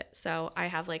well to it. So I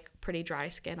have like pretty dry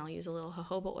skin. I'll use a little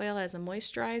jojoba oil as a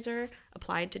moisturizer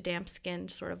applied to damp skin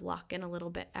to sort of lock in a little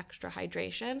bit extra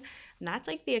hydration. And that's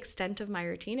like the extent of my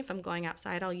routine. If I'm going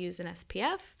outside, I'll use an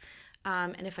SPF.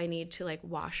 And if I need to like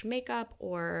wash makeup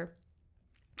or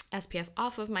SPF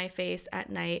off of my face at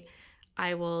night,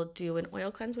 I will do an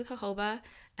oil cleanse with jojoba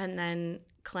and then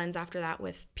cleanse after that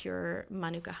with pure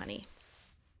manuka honey.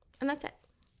 And that's it.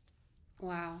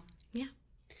 Wow. Yeah.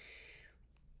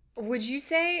 Would you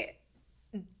say,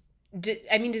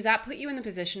 does that put you in the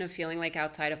position of feeling like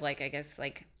outside of like, I guess,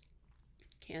 like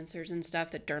cancers and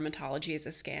stuff, that dermatology is a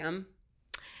scam?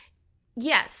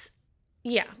 Yes.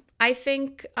 Yeah. I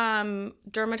think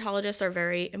dermatologists are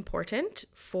very important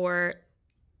for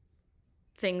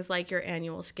things like your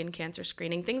annual skin cancer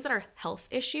screening, things that are health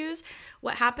issues.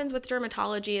 What happens with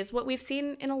dermatology is what we've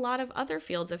seen in a lot of other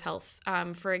fields of health.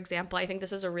 For example, I think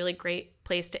this is a really great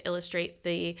place to illustrate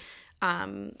the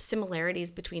similarities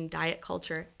between diet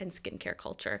culture and skincare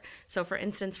culture. So for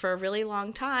instance, for a really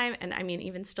long time, and I mean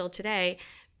even still today,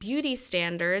 beauty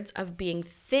standards of being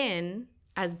thin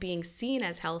as being seen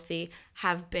as healthy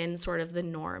have been sort of the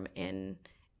norm in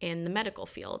the medical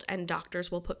field, and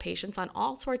doctors will put patients on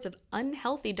all sorts of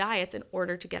unhealthy diets in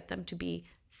order to get them to be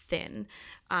thin,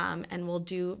 and will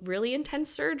do really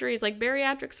intense surgeries like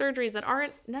bariatric surgeries that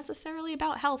aren't necessarily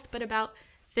about health but about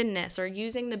thinness, or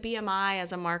using the BMI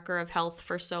as a marker of health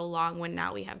for so long, when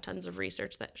now we have tons of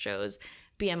research that shows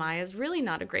BMI is really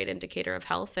not a great indicator of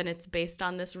health, and it's based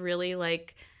on this really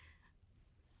like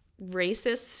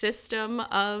racist system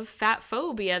of fat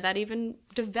phobia that even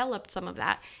developed some of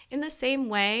that. In the same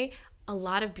way, a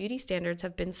lot of beauty standards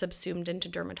have been subsumed into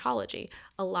dermatology.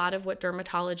 A lot of what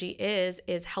dermatology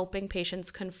is helping patients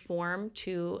conform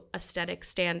to aesthetic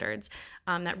standards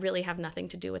that really have nothing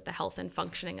to do with the health and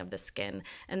functioning of the skin.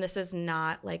 And this is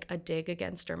not like a dig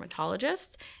against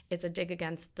dermatologists. It's a dig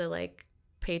against the like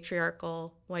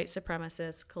patriarchal, white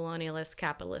supremacist, colonialist,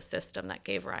 capitalist system that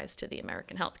gave rise to the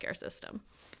American healthcare system.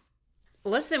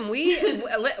 Listen,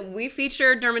 we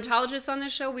feature dermatologists on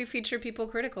this show. We feature people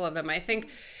critical of them. I think,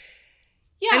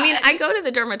 yeah. I go to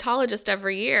the dermatologist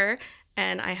every year,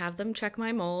 and I have them check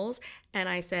my moles, and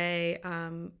I say,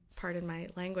 pardon my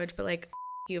language, but like,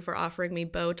 you for offering me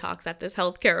Botox at this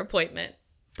healthcare appointment.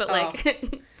 But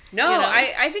like, no,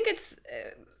 I think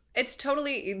it's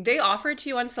totally, they offer it to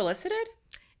you unsolicited?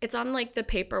 It's on like the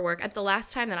paperwork. At the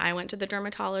last time that I went to the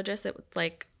dermatologist, it was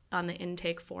like on the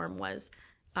intake form was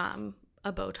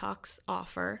a Botox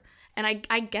offer. And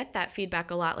I get that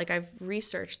feedback a lot. Like I've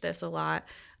researched this a lot.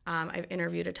 I've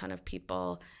interviewed a ton of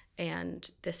people, and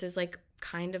this is like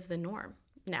kind of the norm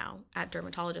now at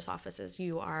dermatologist offices.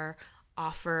 You are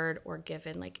offered or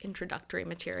given like introductory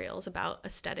materials about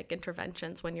aesthetic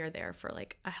interventions when you're there for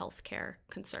like a healthcare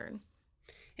concern.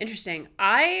 Interesting.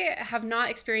 I have not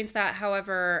experienced that.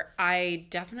 However, I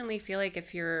definitely feel like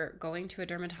if you're going to a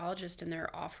dermatologist and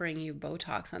they're offering you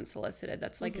Botox unsolicited,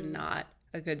 that's like not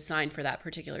a good sign for that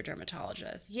particular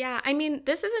dermatologist. Yeah. I mean,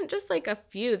 this isn't just like a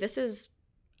few. This is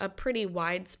a pretty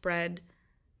widespread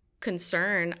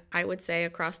concern, I would say,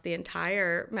 across the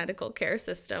entire medical care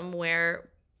system where,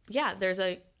 yeah, there's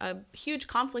a huge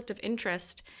conflict of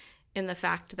interest in the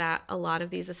fact that a lot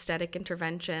of these aesthetic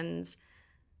interventions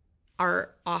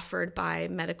are offered by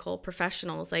medical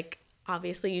professionals. Like,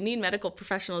 obviously, you need medical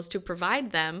professionals to provide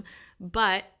them,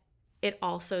 but it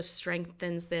also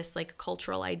strengthens this like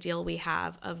cultural ideal we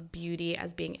have of beauty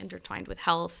as being intertwined with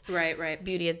health. Right.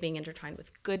 Beauty as being intertwined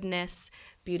with goodness,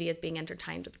 beauty as being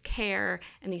intertwined with care,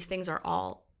 and these things are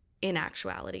all, in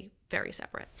actuality, very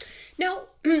separate. Now,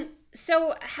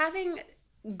 so having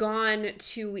gone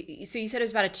 2 weeks, so you said it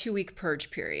was about a 2-week purge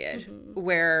period.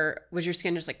 Where was your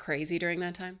skin just like crazy during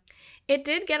that time? It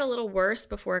did get a little worse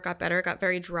before it got better. It got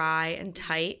very dry and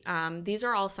tight. These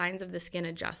are all signs of the skin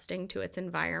adjusting to its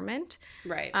environment.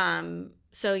 Right.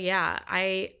 So yeah,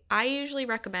 I usually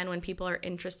recommend when people are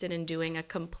interested in doing a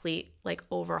complete like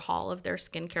overhaul of their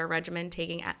skincare regimen,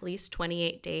 taking at least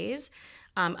 28 days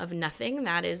of nothing.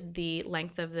 That is the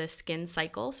length of the skin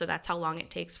cycle. So that's how long it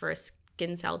takes for a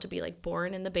skin cell to be like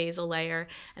born in the basal layer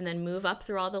and then move up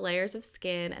through all the layers of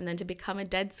skin and then to become a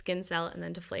dead skin cell and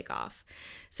then to flake off.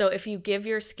 So if you give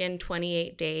your skin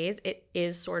 28 days, it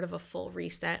is sort of a full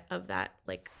reset of that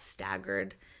like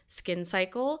staggered skin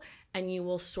cycle, and you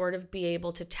will sort of be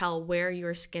able to tell where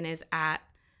your skin is at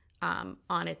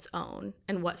on its own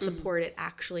and what support it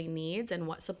actually needs and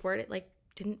what support it like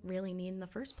didn't really need in the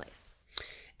first place.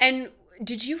 And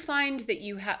did you find that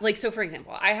you have, like, so for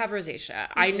example, I have rosacea.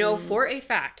 I know for a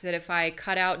fact that if I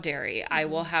cut out dairy, I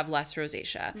will have less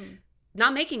rosacea.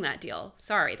 Not making that deal.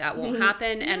 Sorry, that won't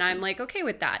happen. And I'm like, okay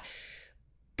with that.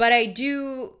 But I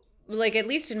do, like, at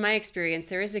least in my experience,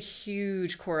 there is a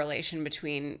huge correlation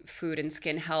between food and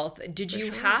skin health. Did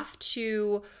you have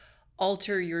to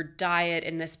alter your diet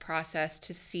in this process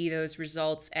to see those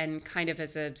results? And kind of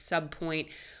as a sub point,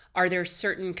 are there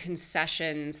certain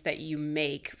concessions that you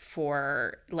make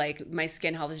for, like, my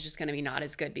skin health is just going to be not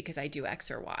as good because I do X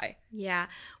or Y? Yeah.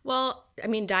 Well, I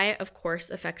mean, diet, of course,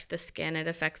 affects the skin. It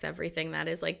affects everything. That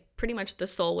is, like, pretty much the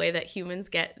sole way that humans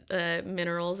get the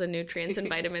minerals and nutrients and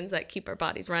vitamins that keep our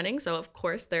bodies running. So, of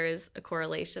course, there is a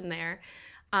correlation there.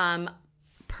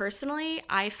 Personally,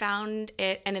 I found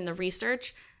it, and in the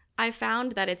research, I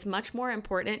found that it's much more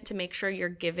important to make sure you're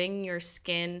giving your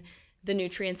skin the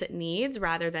nutrients it needs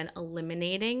rather than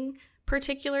eliminating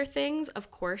particular things.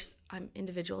 Of course,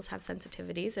 individuals have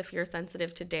sensitivities. If you're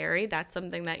sensitive to dairy, that's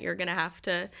something that you're going to have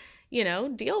to,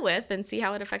 deal with and see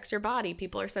how it affects your body.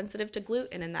 People are sensitive to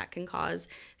gluten, and that can cause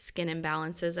skin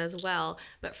imbalances as well.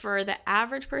 But for the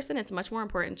average person, it's much more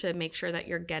important to make sure that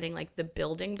you're getting like the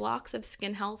building blocks of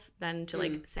skin health than to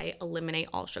like say eliminate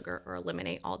all sugar or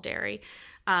eliminate all dairy.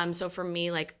 So for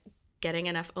me, like, getting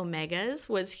enough omegas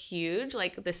was huge.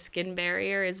 Like, the skin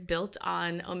barrier is built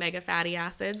on omega fatty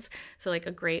acids. So like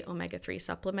a great omega-3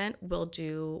 supplement will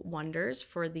do wonders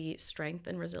for the strength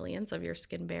and resilience of your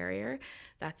skin barrier.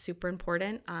 That's super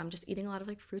important. Just eating a lot of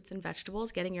like fruits and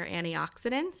vegetables, getting your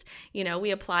antioxidants. We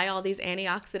apply all these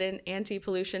antioxidant,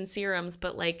 anti-pollution serums,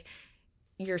 but like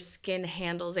your skin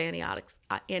handles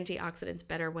antioxidants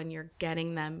better when you're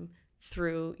getting them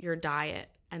through your diet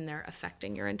and they're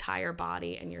affecting your entire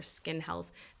body, and your skin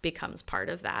health becomes part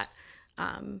of that.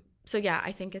 So yeah,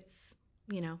 I think it's,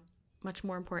 much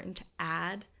more important to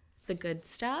add the good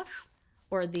stuff,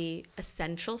 or the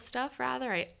essential stuff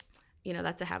rather.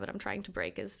 That's a habit I'm trying to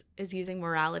break, is using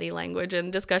morality language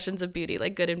in discussions of beauty,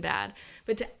 like good and bad.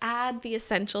 But to add the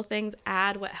essential things,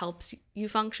 add what helps you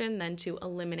function, than to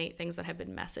eliminate things that have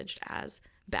been messaged as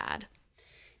bad.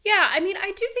 Yeah, I mean,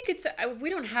 I do think we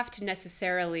don't have to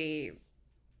necessarily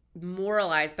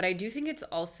moralize, but I do think it's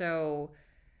also,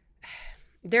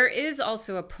 there is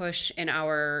also a push in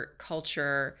our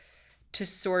culture to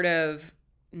sort of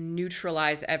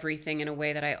neutralize everything in a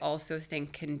way that I also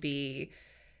think can be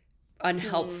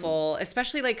unhelpful,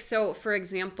 especially like, so for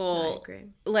example, I agree.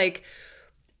 Like,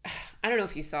 I don't know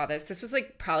if you saw this. This was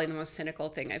like probably the most cynical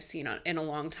thing I've seen in a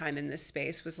long time in this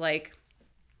space, was like,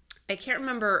 I can't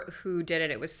remember who did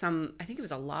it. It was I think it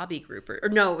was a lobby group or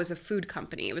no, it was a food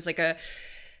company. It was like a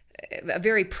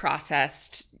very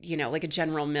processed, like a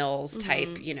General Mills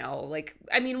type, like,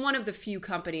 I mean, one of the few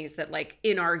companies that like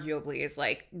inarguably is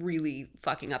like really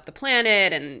fucking up the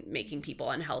planet and making people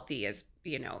unhealthy as,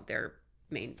 their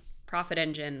main profit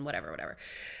engine, whatever.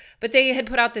 But they had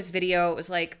put out this video. It was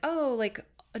like, oh, like,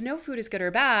 no food is good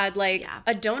or bad. Like,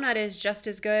 a donut is just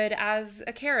as good as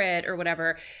a carrot or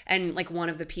whatever. And like one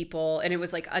of the people, and it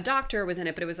was like a doctor was in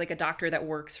it, but it was like a doctor that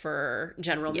works for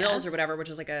General Mills or whatever, which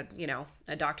was like a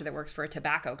doctor that works for a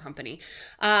tobacco company.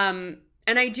 And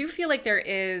I do feel like there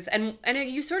is, and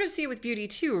you sort of see it with beauty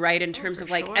too, right? In terms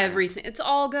of like everything, it's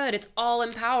all good. It's all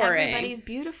empowering. Everybody's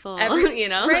beautiful, right?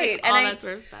 Like all that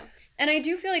sort of stuff. And I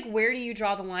do feel like, where do you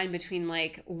draw the line between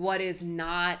like what is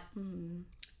not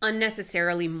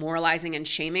unnecessarily moralizing and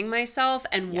shaming myself,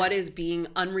 and what is being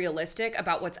unrealistic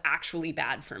about what's actually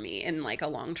bad for me in like a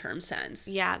long-term sense?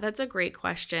 Yeah, that's a great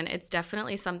question. It's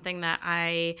definitely something that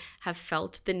I have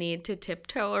felt the need to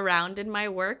tiptoe around in my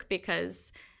work,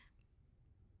 because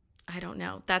I don't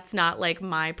know, that's not like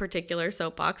my particular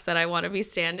soapbox that I want to be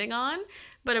standing on.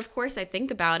 But of course I think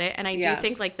about it, and I do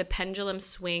think like the pendulum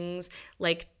swings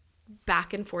like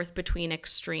back and forth between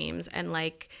extremes, and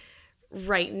like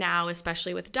right now,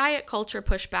 especially with diet culture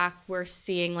pushback, we're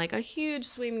seeing like a huge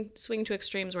swing to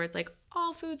extremes where it's like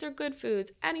all foods are good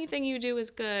foods, anything you do is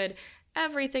good,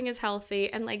 everything is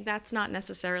healthy, and like that's not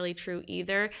necessarily true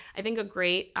either. I think a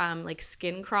great like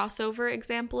skin crossover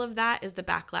example of that is the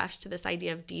backlash to this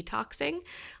idea of detoxing.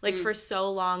 Like for so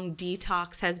long,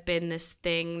 detox has been this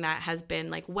thing that has been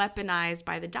like weaponized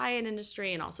by the diet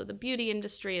industry and also the beauty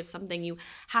industry of something you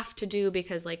have to do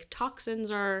because like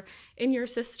toxins are in your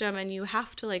system and you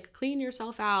have to like clean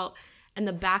yourself out. And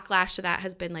the backlash to that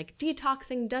has been like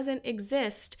detoxing doesn't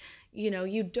exist.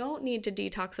 You don't need to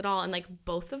detox at all. And like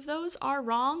both of those are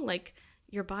wrong. Like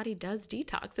your body does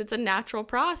detox. It's a natural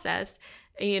process.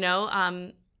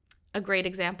 A great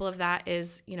example of that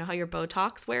is, how your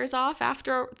Botox wears off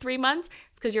after 3 months.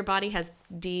 It's because your body has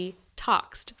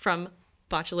detoxed from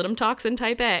botulinum toxin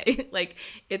type A. Like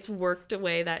it's worked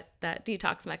away that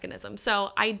detox mechanism.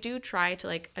 So I do try to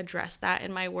like address that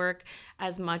in my work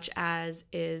as much as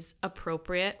is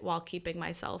appropriate while keeping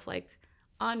myself like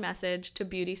on message to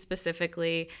beauty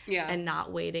specifically and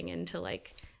not wading into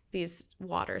like these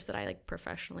waters that I like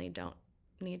professionally don't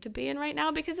need to be in right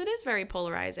now because it is very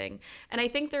polarizing. And I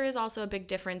think there is also a big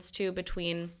difference too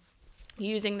between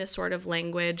using this sort of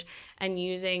language and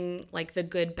using like the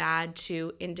good bad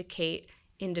to indicate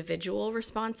individual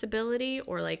responsibility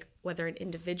or like whether an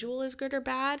individual is good or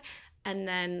bad, and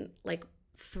then like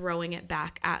throwing it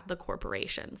back at the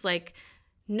corporations. Like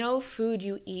no food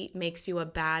you eat makes you a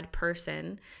bad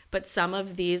person, but some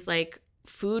of these like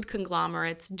food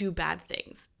conglomerates do bad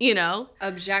things,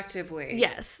 Objectively.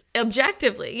 Yes.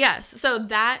 Objectively. Yes. So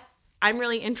that I'm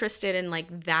really interested in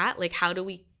like that, like how do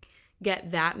we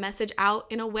get that message out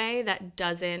in a way that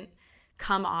doesn't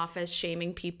come off as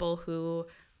shaming people who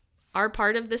are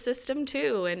part of the system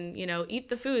too and, eat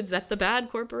the foods that the bad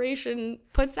corporation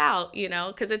puts out,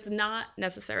 because it's not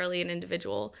necessarily an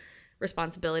individual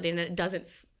responsibility and it doesn't,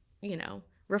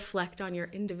 reflect on your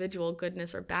individual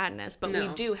goodness or badness. But we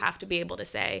do have to be able to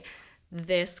say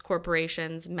this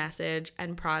corporation's message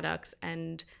and products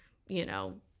and,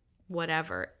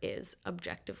 whatever is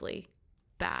objectively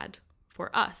bad for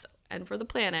us and for the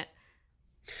planet.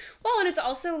 Well, and it's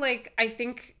also like, I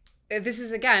think this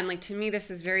is, again, like to me, this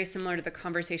is very similar to the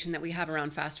conversation that we have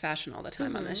around fast fashion all the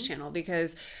time on this channel,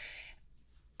 because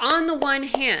on the one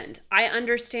hand, I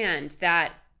understand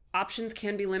that options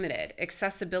can be limited.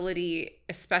 Accessibility,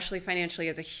 especially financially,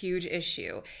 is a huge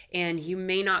issue. And you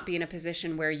may not be in a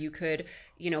position where you could,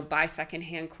 buy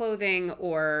secondhand clothing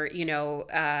or,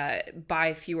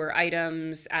 buy fewer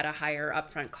items at a higher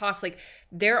upfront cost. Like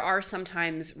there are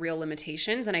sometimes real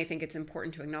limitations, and I think it's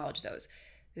important to acknowledge those.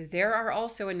 There are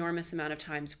also enormous amount of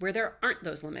times where there aren't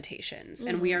those limitations,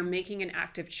 and we are making an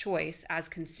active choice as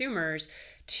consumers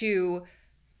to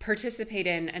participate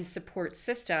in and support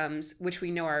systems which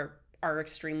we know are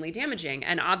extremely damaging.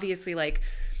 And obviously, like,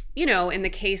 in the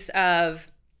case of,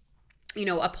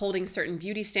 upholding certain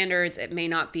beauty standards, it may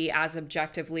not be as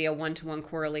objectively a one-to-one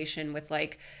correlation with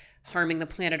like harming the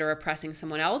planet or oppressing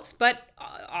someone else, but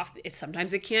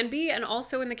sometimes it can be. And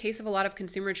also in the case of a lot of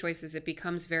consumer choices, it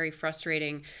becomes very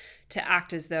frustrating to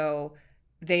act as though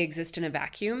they exist in a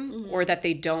vacuum or that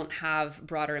they don't have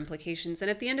broader implications.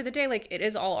 And at the end of the day, like it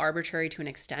is all arbitrary to an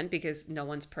extent because no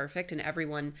one's perfect and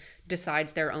everyone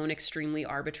decides their own extremely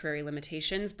arbitrary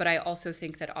limitations. But I also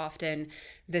think that often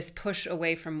this push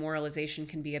away from moralization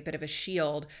can be a bit of a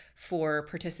shield for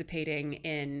participating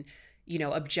in,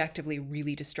 objectively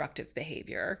really destructive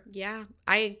behavior. Yeah,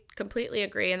 I completely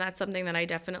agree. And that's something that I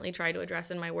definitely try to address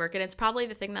in my work. And it's probably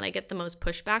the thing that I get the most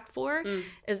pushback for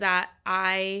is that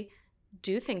I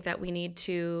do think that we need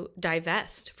to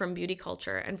divest from beauty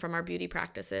culture and from our beauty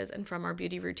practices and from our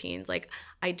beauty routines. Like,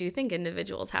 I do think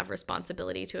individuals have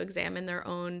responsibility to examine their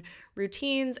own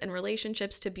routines and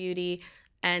relationships to beauty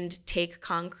and take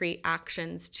concrete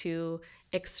actions to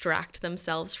extract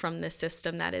themselves from this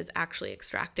system that is actually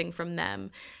extracting from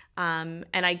them. And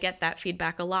I get that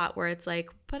feedback a lot where it's like,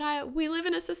 but we live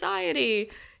in a society.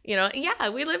 Yeah,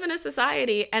 we live in a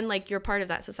society and like you're part of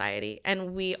that society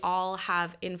and we all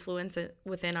have influence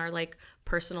within our like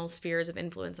personal spheres of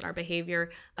influence, and our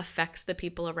behavior affects the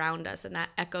people around us and that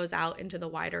echoes out into the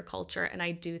wider culture. And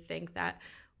I do think that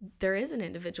there is an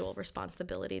individual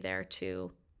responsibility there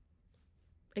to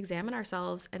examine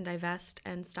ourselves and divest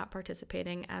and stop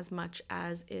participating as much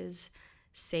as is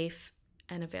safe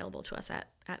and available to us at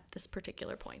this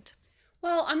particular point.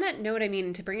 Well, on that note, I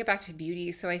mean, to bring it back to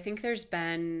beauty, so I think there's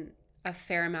been a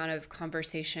fair amount of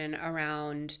conversation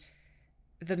around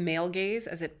the male gaze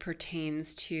as it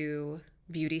pertains to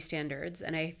beauty standards.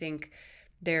 And I think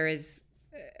there is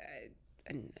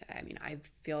and I mean, I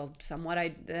feel somewhat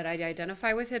that I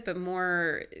identify with it, but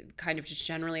more kind of just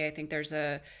generally, I think there's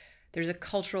a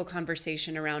cultural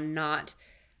conversation around not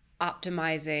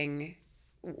optimizing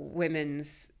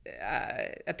women's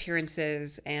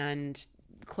appearances and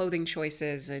clothing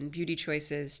choices and beauty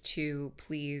choices to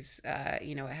please, a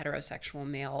heterosexual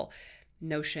male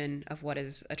notion of what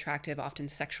is attractive, often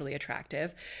sexually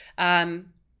attractive.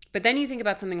 But then you think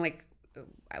about something like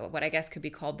what I guess could be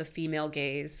called the female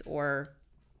gaze, or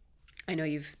I know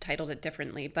you've titled it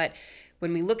differently, but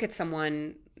when we look at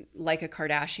someone like a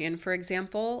Kardashian, for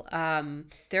example,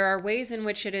 there are ways in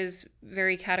which it is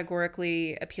very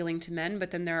categorically appealing to men,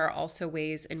 but then there are also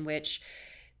ways in which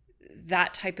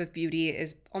that type of beauty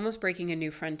is almost breaking a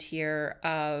new frontier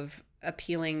of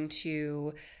appealing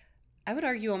to, I would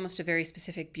argue, almost a very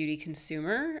specific beauty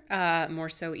consumer, more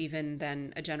so even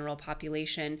than a general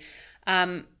population.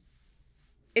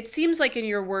 It seems like in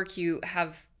your work you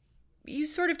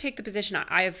sort of take the position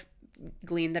I've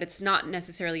gleaned that it's not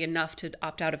necessarily enough to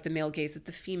opt out of the male gaze, that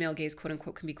the female gaze, quote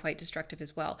unquote, can be quite destructive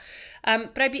as well.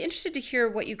 But I'd be interested to hear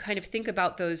what you kind of think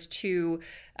about those two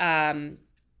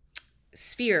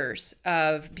spheres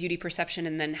of beauty perception,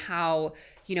 and then how,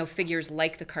 figures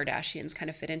like the Kardashians kind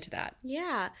of fit into that.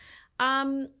 Yeah.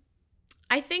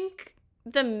 I think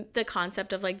the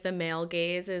concept of like the male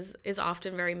gaze is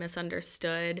often very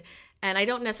misunderstood. And I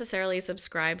don't necessarily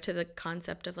subscribe to the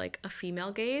concept of like a female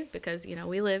gaze because,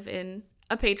 we live in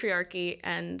a patriarchy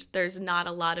and there's not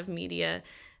a lot of media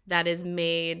that is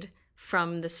made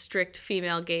from the strict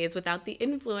female gaze without the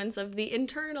influence of the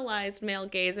internalized male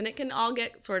gaze. And it can all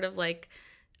get sort of like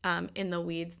in the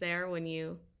weeds there when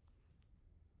you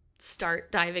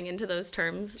start diving into those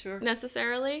terms. Sure.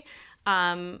 Necessarily.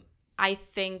 I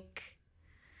think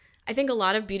a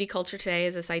lot of beauty culture today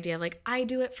is this idea of like, I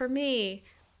do it for me.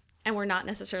 And we're not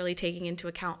necessarily taking into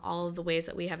account all of the ways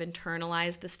that we have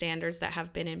internalized the standards that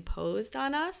have been imposed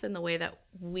on us and the way that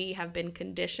we have been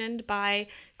conditioned by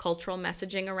cultural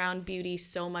messaging around beauty,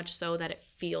 so much so that it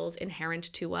feels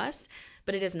inherent to us.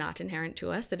 But it is not inherent to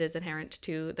us. It is inherent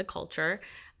to the culture.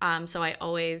 So I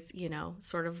always,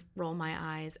 sort of roll my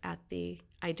eyes at the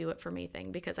I do it for me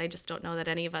thing, because I just don't know that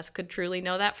any of us could truly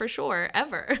know that for sure,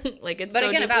 ever. Like it's so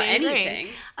deeply about ingrained.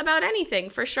 Anything. About anything,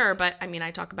 for sure. But I mean,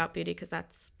 I talk about beauty because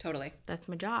that's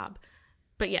my job.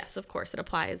 But yes, of course, it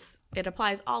applies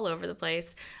all over the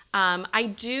place.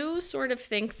 I do sort of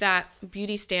think that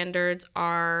beauty standards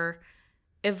are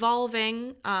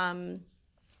evolving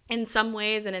in some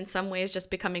ways, and in some ways just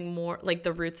becoming more, like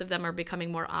the roots of them are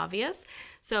becoming more obvious.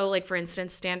 So like, for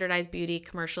instance, standardized beauty,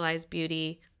 commercialized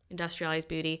beauty, industrialized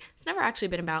beauty. It's never actually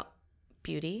been about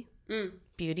beauty.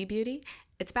 Beauty.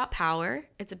 It's about power.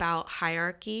 It's about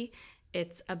hierarchy.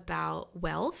 It's about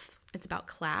wealth. It's about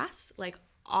class. Like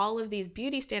all of these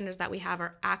beauty standards that we have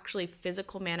are actually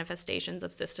physical manifestations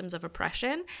of systems of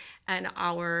oppression and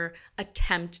our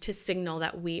attempt to signal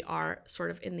that we are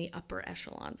sort of in the upper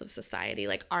echelons of society,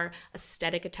 like our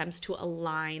aesthetic attempts to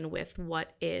align with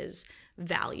what is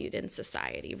valued in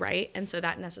society, right? And so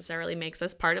that necessarily makes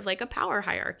us part of like a power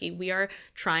hierarchy. We are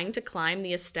trying to climb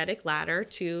the aesthetic ladder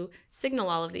to signal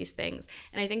all of these things.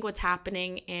 And I think what's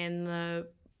happening in the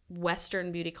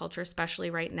Western beauty culture,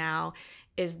 especially right now,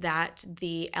 is that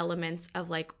the elements of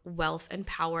like wealth and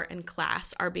power and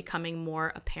class are becoming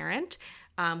more apparent.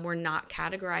 We're not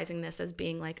categorizing this as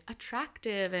being like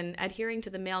attractive and adhering to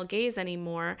the male gaze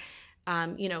anymore.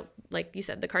 Like you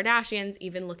said, the Kardashians,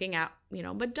 even looking at,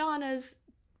 Madonna's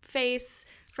face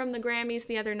from the Grammys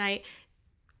the other night,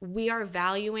 we are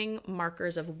valuing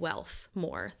markers of wealth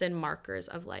more than markers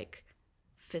of like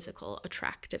physical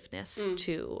attractiveness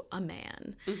to a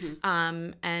man.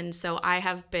 And so I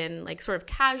have been like sort of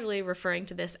casually referring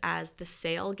to this as the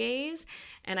sale gaze.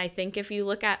 And I think if you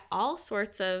look at all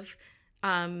sorts of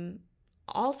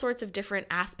different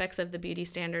aspects of the beauty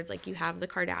standards, like you have the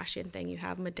Kardashian thing, you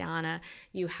have Madonna,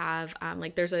 you have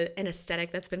like there's an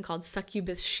aesthetic that's been called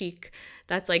succubus chic,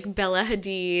 that's like Bella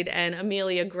Hadid and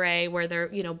Amelia Gray, where they're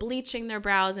bleaching their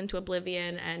brows into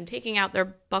oblivion and taking out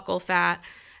their buccal fat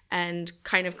and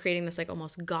kind of creating this like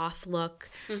almost goth look.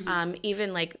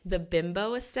 Even like the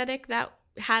bimbo aesthetic that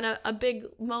had a big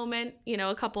moment,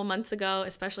 a couple months ago,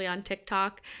 especially on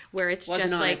TikTok, where it's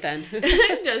just like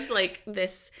just like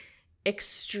this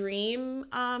extreme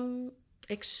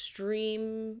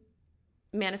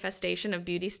manifestation of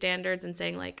beauty standards and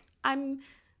saying like, I'm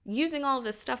using all of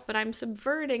this stuff, but I'm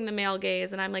subverting the male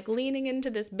gaze and I'm like leaning into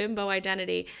this bimbo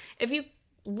identity. If you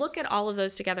look at all of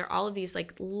those together, all of these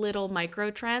like little micro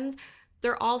trends,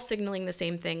 they're all signaling the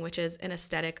same thing, which is an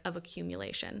aesthetic of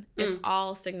accumulation. It's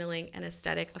all signaling an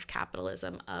aesthetic of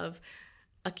capitalism, of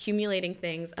accumulating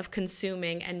things, of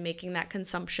consuming and making that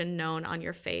consumption known on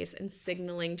your face and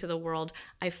signaling to the world,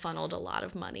 I funneled a lot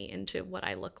of money into what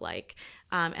I look like.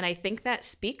 And I think that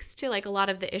speaks to like a lot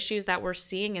of the issues that we're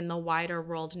seeing in the wider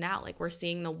world now. Like we're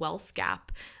seeing the wealth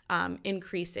gap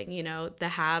increasing. You know, the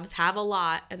haves have a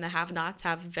lot and the have-nots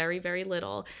have very, very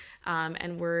little.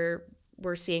 And we're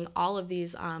seeing all of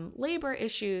these labor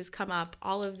issues come up,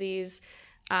 all of these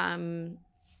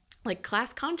like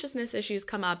class consciousness issues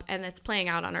come up, and it's playing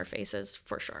out on our faces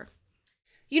for sure.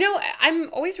 You know,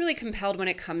 I'm always really compelled when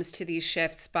it comes to these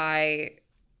shifts by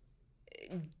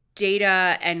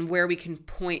data and where we can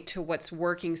point to what's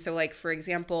working. So like, for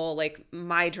example, like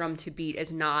my drum to beat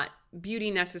is not beauty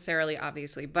necessarily,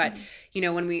 obviously, but you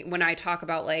know, when I talk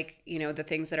about like, you know, the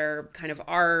things that are kind of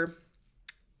our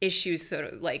issues, sort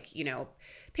of like, you know,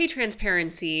 pay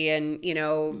transparency and, you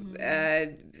know,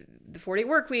 the 4-day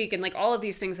work week and like all of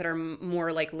these things that are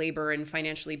more like labor and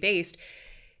financially based,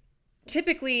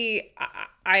 typically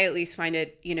I at least find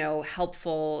it, you know,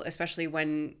 helpful, especially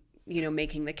when, you know,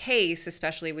 making the case,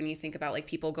 especially when you think about like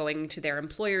people going to their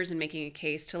employers and making a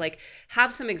case, to like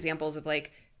have some examples of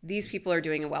like, these people are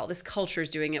doing it well, this culture is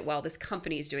doing it well, this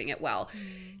company is doing it well.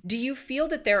 Do you feel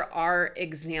that there are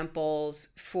examples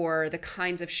for the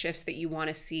kinds of shifts that you want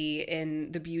to see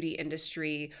in the beauty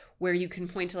industry where you can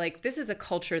point to like, this is a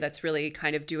culture that's really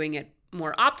kind of doing it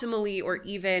more optimally, or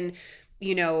even,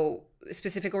 you know,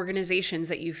 specific organizations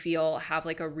that you feel have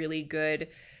like a really good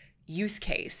use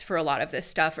case for a lot of this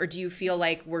stuff? Or do you feel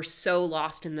like we're so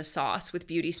lost in the sauce with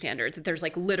beauty standards that there's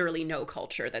like literally no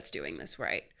culture that's doing this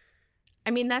right? I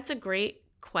mean, that's a great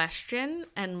question,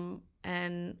 and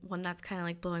one that's kind of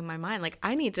like blowing my mind. Like,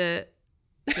 I need to,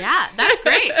 yeah, that's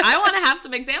great. I want to have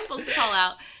some examples to call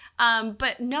out.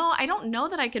 But no, I don't know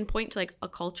that I can point to like a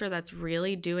culture that's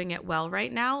really doing it well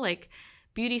right now. Like,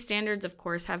 beauty standards, of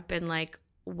course, have been like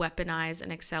weaponized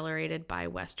and accelerated by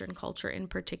Western culture in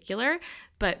particular,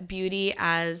 but beauty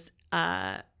as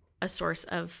a source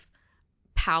of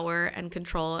power and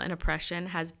control and oppression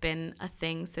has been a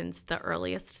thing since the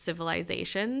earliest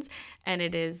civilizations, and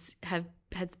it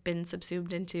has been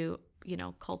subsumed into, you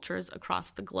know, cultures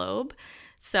across the globe.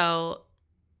 So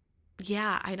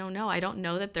yeah, I don't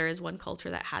know that there is one culture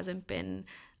that hasn't been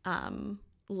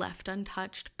left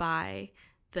untouched by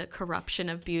the corruption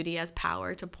of beauty as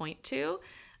power to point to.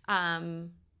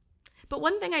 But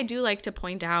one thing I do like to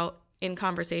point out in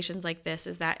conversations like this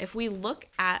is that if we look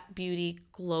at beauty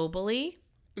globally,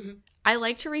 I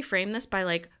like to reframe this by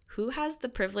like, who has the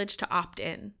privilege to opt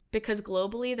in? Because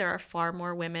globally, there are far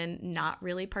more women not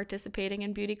really participating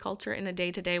in beauty culture in a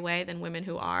day-to-day way than women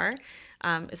who are,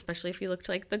 especially if you look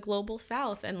to like the global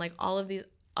South and like all of these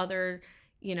other,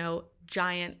 you know,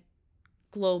 giant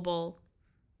global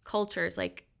cultures.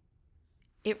 Like,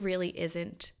 it really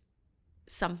isn't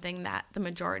something that the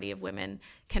majority of women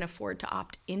can afford to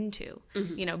opt into.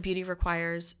 You know, beauty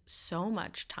requires so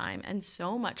much time and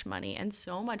so much money and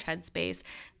so much headspace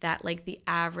that like the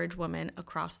average woman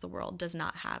across the world does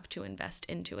not have to invest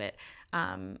into it.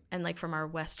 And like from our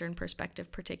Western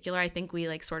perspective particular, I think we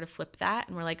like sort of flip that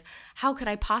and we're like, how could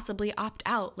I possibly opt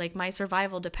out? Like, my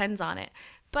survival depends on it.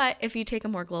 But if you take a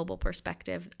more global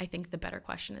perspective, I think the better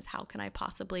question is, how can I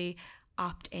possibly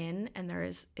opt in? And there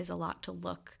is a lot to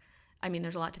look. I mean,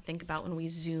 there's a lot to think about when we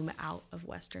zoom out of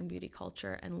Western beauty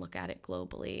culture and look at it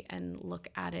globally and look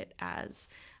at it as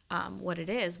what it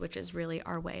is, which is really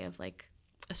our way of like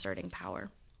asserting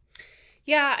power.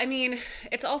 Yeah, I mean,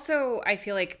 it's also, I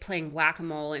feel like, playing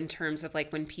whack-a-mole in terms of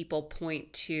like when people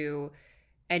point to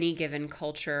any given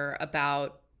culture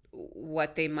about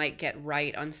what they might get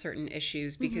right on certain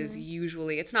issues, because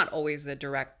usually it's not always a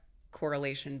direct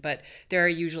correlation, but there are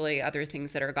usually other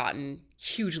things that are gotten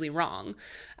hugely wrong.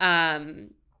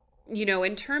 You know,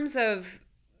 in terms of,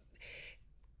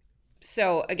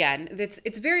 so again,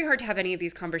 it's very hard to have any of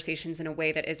these conversations in a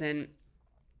way that isn't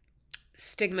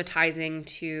stigmatizing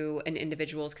to an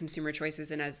individual's consumer choices.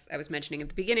 And as I was mentioning at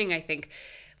the beginning, I think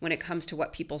when it comes to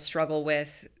what people struggle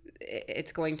with,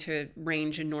 it's going to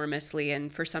range enormously.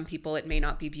 And for some people, it may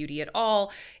not be beauty at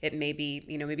all. It may be,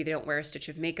 you know, maybe they don't wear a stitch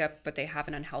of makeup, but they have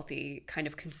an unhealthy kind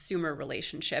of consumer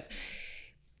relationship.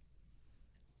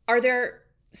 Are there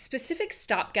specific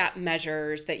stopgap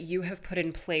measures that you have put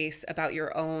in place about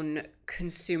your own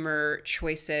consumer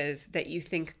choices that you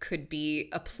think could be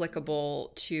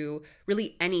applicable to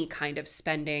really any kind of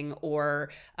spending or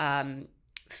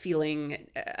feeling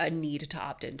a need to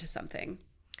opt into something?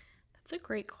 That's a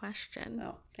great question.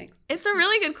 Oh, thanks. It's a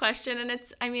really good question. And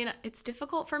it's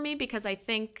difficult for me because I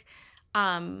think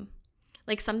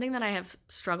like something that I have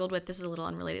struggled with, this is a little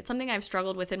unrelated, something I've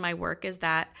struggled with in my work is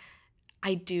that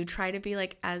I do try to be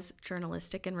like as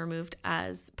journalistic and removed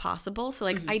as possible. So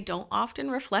like I don't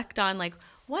often reflect on like,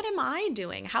 what am I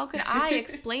doing? How could I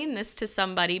explain this to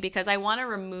somebody? Because I want to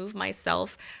remove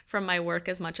myself from my work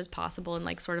as much as possible and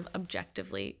like sort of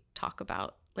objectively talk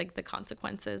about like the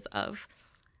consequences of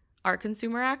our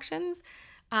consumer actions.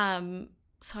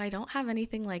 So I don't have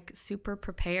anything like super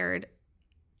prepared.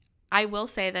 I will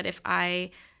say that if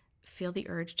I feel the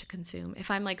urge to consume,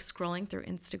 if I'm like scrolling through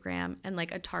Instagram and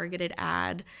like a targeted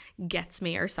ad gets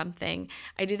me or something,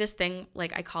 I do this thing,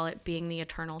 like I call it being the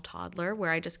eternal toddler,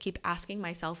 where I just keep asking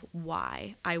myself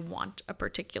why I want a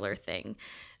particular thing.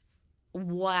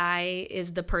 Why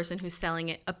is the person who's selling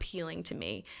it appealing to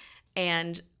me?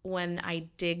 And when I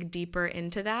dig deeper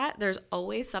into that, there's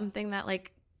always something that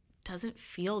like doesn't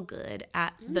feel good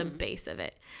at the base of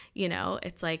it. You know,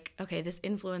 it's like, okay, this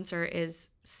influencer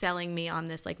is selling me on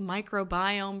this like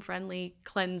microbiome friendly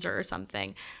cleanser or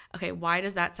something. Okay, why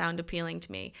does that sound appealing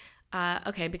to me?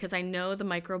 Okay, because I know the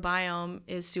microbiome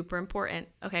is super important.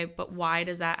 Okay, but why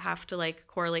does that have to like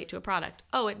correlate to a product?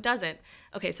 Oh, it doesn't.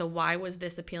 Okay, so why was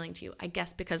this appealing to you? I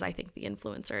guess because I think the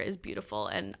influencer is beautiful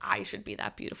and I should be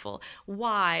that beautiful.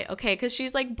 Why? Okay, because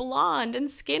she's like blonde and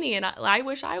skinny and I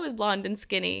wish I was blonde and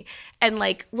skinny. And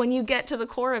like when you get to the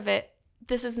core of it,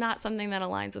 this is not something that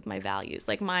aligns with my values.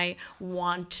 Like my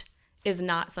want is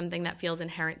not something that feels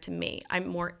inherent to me. I'm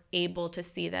more able to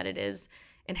see that it is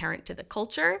inherent to the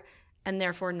culture and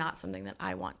therefore not something that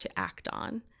I want to act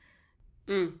on.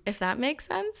 If that makes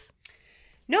sense?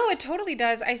 No, it totally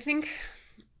does.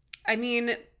 I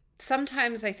mean,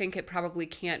 sometimes I think it probably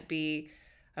can't be,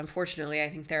 unfortunately, I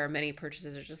think there are many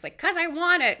purchases that are just like, because I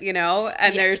want it, you know?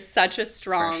 And there's such a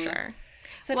strong, for sure.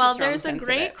 There's a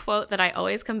great quote that I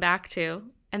always come back to,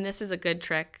 and this is a good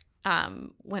trick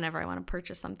whenever I want to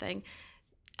purchase something.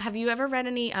 Have you ever read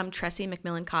any Tressie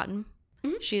McMillan Cotton?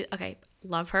 Okay,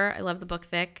 love her. I love the book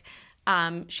Thick.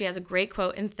 She has a great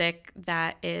quote in Thick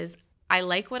that is, I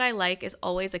like what I like is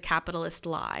always a capitalist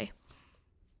lie.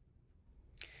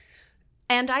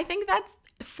 And I think that's,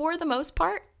 for the most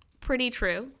part, pretty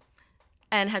true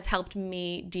and has helped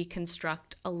me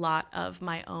deconstruct a lot of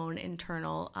my own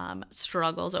internal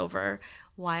struggles over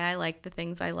why I like the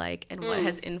things I like and what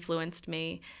has influenced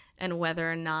me and whether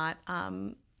or not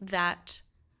that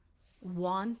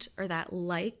want or that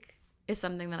like is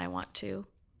something that I want to,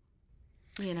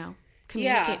 you know,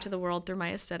 communicate to the world through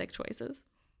my aesthetic choices.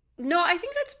 No, I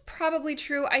think that's probably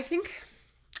true. I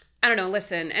don't know,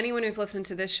 listen, anyone who's listened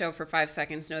to this show for 5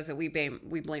 seconds knows that we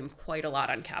blame quite a lot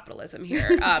on capitalism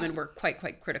here, and we're quite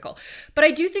critical. But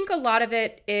I do think a lot of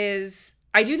it is,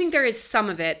 I do think there is some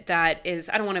of it that is,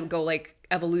 I don't want to go like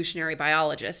evolutionary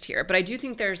biologist here, but I do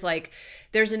think there's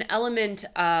an element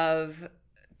of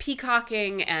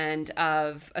peacocking and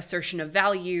of assertion of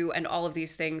value and all of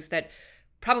these things that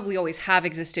probably always have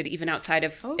existed even outside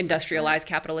of industrialized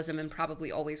capitalism and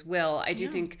probably always will. I do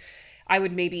think I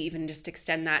would maybe even just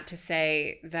extend that to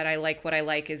say that I like what I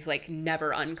like is like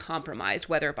never uncompromised,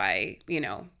 whether by, you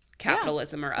know,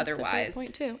 capitalism or otherwise. That's a great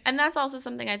point too. And that's also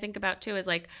something I think about too, is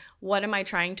like, what am I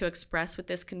trying to express with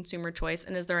this consumer choice?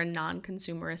 And is there a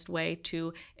non-consumerist way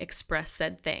to express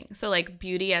said thing? So like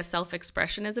beauty as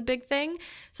self-expression is a big thing.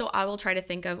 So I will try to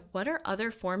think of what are other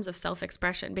forms of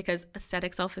self-expression, because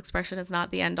aesthetic self-expression is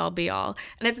not the end all be all.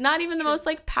 And it's not even the most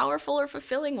like powerful or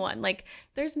fulfilling one. Like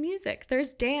there's music,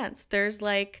 there's dance, there's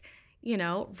like, you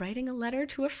know, writing a letter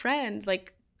to a friend,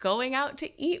 like going out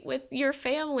to eat with your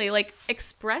family, like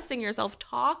expressing yourself,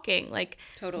 talking, like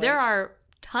there are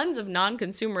tons of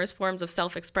non-consumerist forms of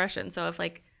self-expression. So if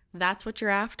like that's what you're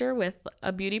after with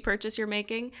a beauty purchase you're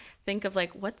making, think of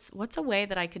like, what's a way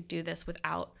that I could do this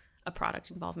without a product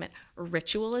involvement?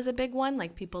 Ritual is a big one.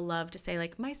 Like people love to say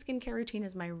like, my skincare routine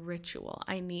is my ritual.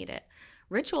 I need it.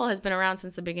 Ritual has been around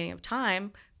since the beginning of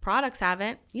time. Products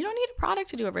haven't. You don't need a product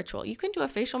to do a ritual. You can do a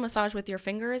facial massage with your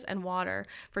fingers and water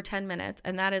for 10 minutes.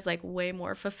 And that is like way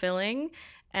more fulfilling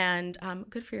and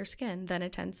good for your skin than a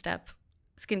 10-step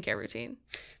skincare routine.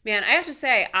 Man, I have to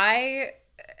say, I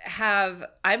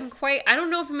don't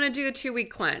know if I'm going to do the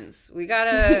 2-week cleanse.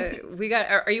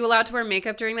 Are you allowed to wear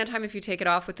makeup during that time if you take it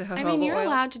off with the jojoba oil? I mean, you're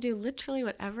allowed to do literally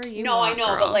whatever you want. No, I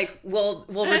know, girl. but like, will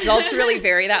results really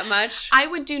vary that much? I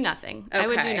would do nothing. Okay. I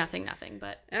would do nothing,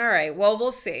 but. All right. Well,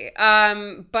 we'll see.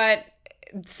 But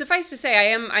suffice to say,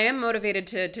 I am motivated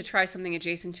to try something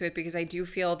adjacent to it, because I do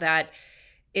feel that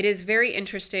it is very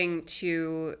interesting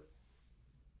to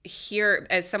hear,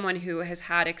 as someone who has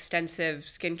had extensive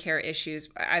skincare issues.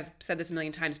 I've said this a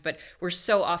million times, but we're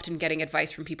so often getting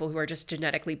advice from people who are just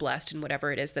genetically blessed in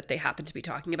whatever it is that they happen to be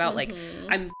talking about. Like,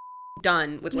 I'm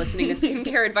done with listening to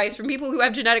skincare advice from people who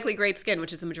have genetically great skin,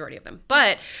 which is the majority of them.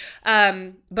 But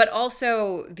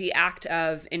also the act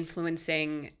of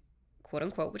influencing, quote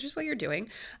unquote, which is what you're doing,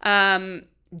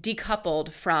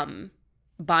 decoupled from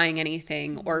buying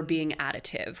anything or being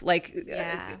additive, like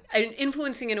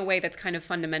influencing in a way that's kind of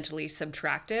fundamentally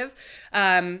subtractive.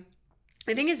 I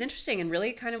think is interesting and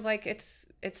really kind of like it's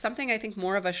something I think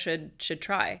more of us should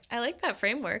try. I like that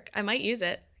framework. I might use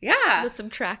it. Yeah. The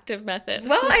subtractive method.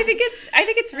 Well, I think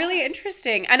it's really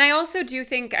interesting. And I also do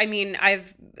think, I mean,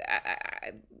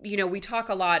 we talk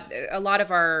a lot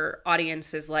of our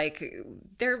audience is like,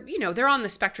 they're on the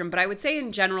spectrum, but I would say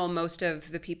in general, most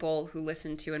of the people who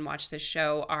listen to and watch this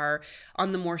show are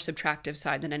on the more subtractive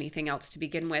side than anything else to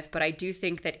begin with. But I do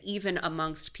think that even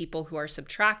amongst people who are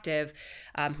subtractive,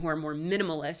 who are more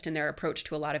minimalist in their approach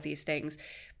to a lot of these things,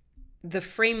 the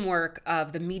framework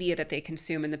of the media that they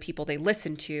consume and the people they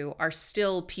listen to are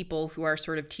still people who are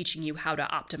sort of teaching you how to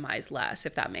optimize less,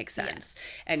 if that makes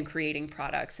sense, and creating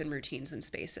products and routines and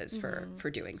spaces for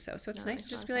doing so. So it's nice to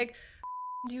just be like,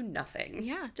 do nothing.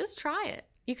 Yeah, just try it.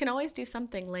 You can always do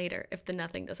something later if the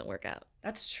nothing doesn't work out.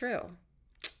 That's true.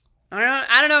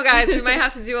 I don't know, guys. We might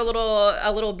have to do a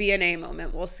little B&A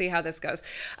moment. We'll see how this goes.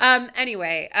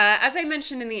 Anyway, as I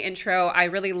mentioned in the intro, I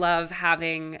really love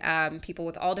having people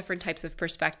with all different types of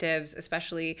perspectives,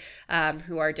 especially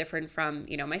who are different from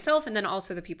myself, and then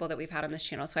also the people that we've had on this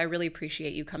channel. So I really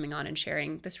appreciate you coming on and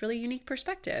sharing this really unique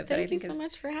perspective. Thank you so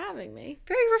much for having me.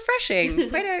 Very refreshing.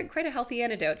 Quite a healthy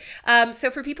antidote. So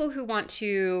for people who want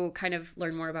to kind of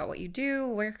learn more about what you do,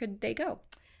 where could they go?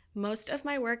 Most of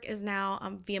my work is now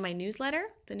via my newsletter.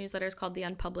 The newsletter is called The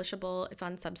Unpublishable. It's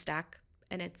on Substack,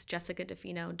 and it's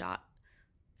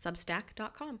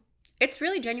jessicadefino.substack.com. It's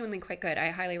really genuinely quite good.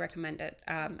 I highly recommend it.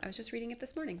 I was just reading it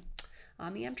this morning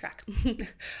on the Amtrak.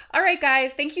 All right,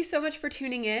 guys. Thank you so much for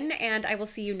tuning in, and I will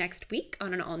see you next week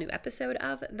on an all-new episode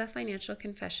of The Financial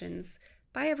Confessions.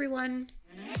 Bye, everyone.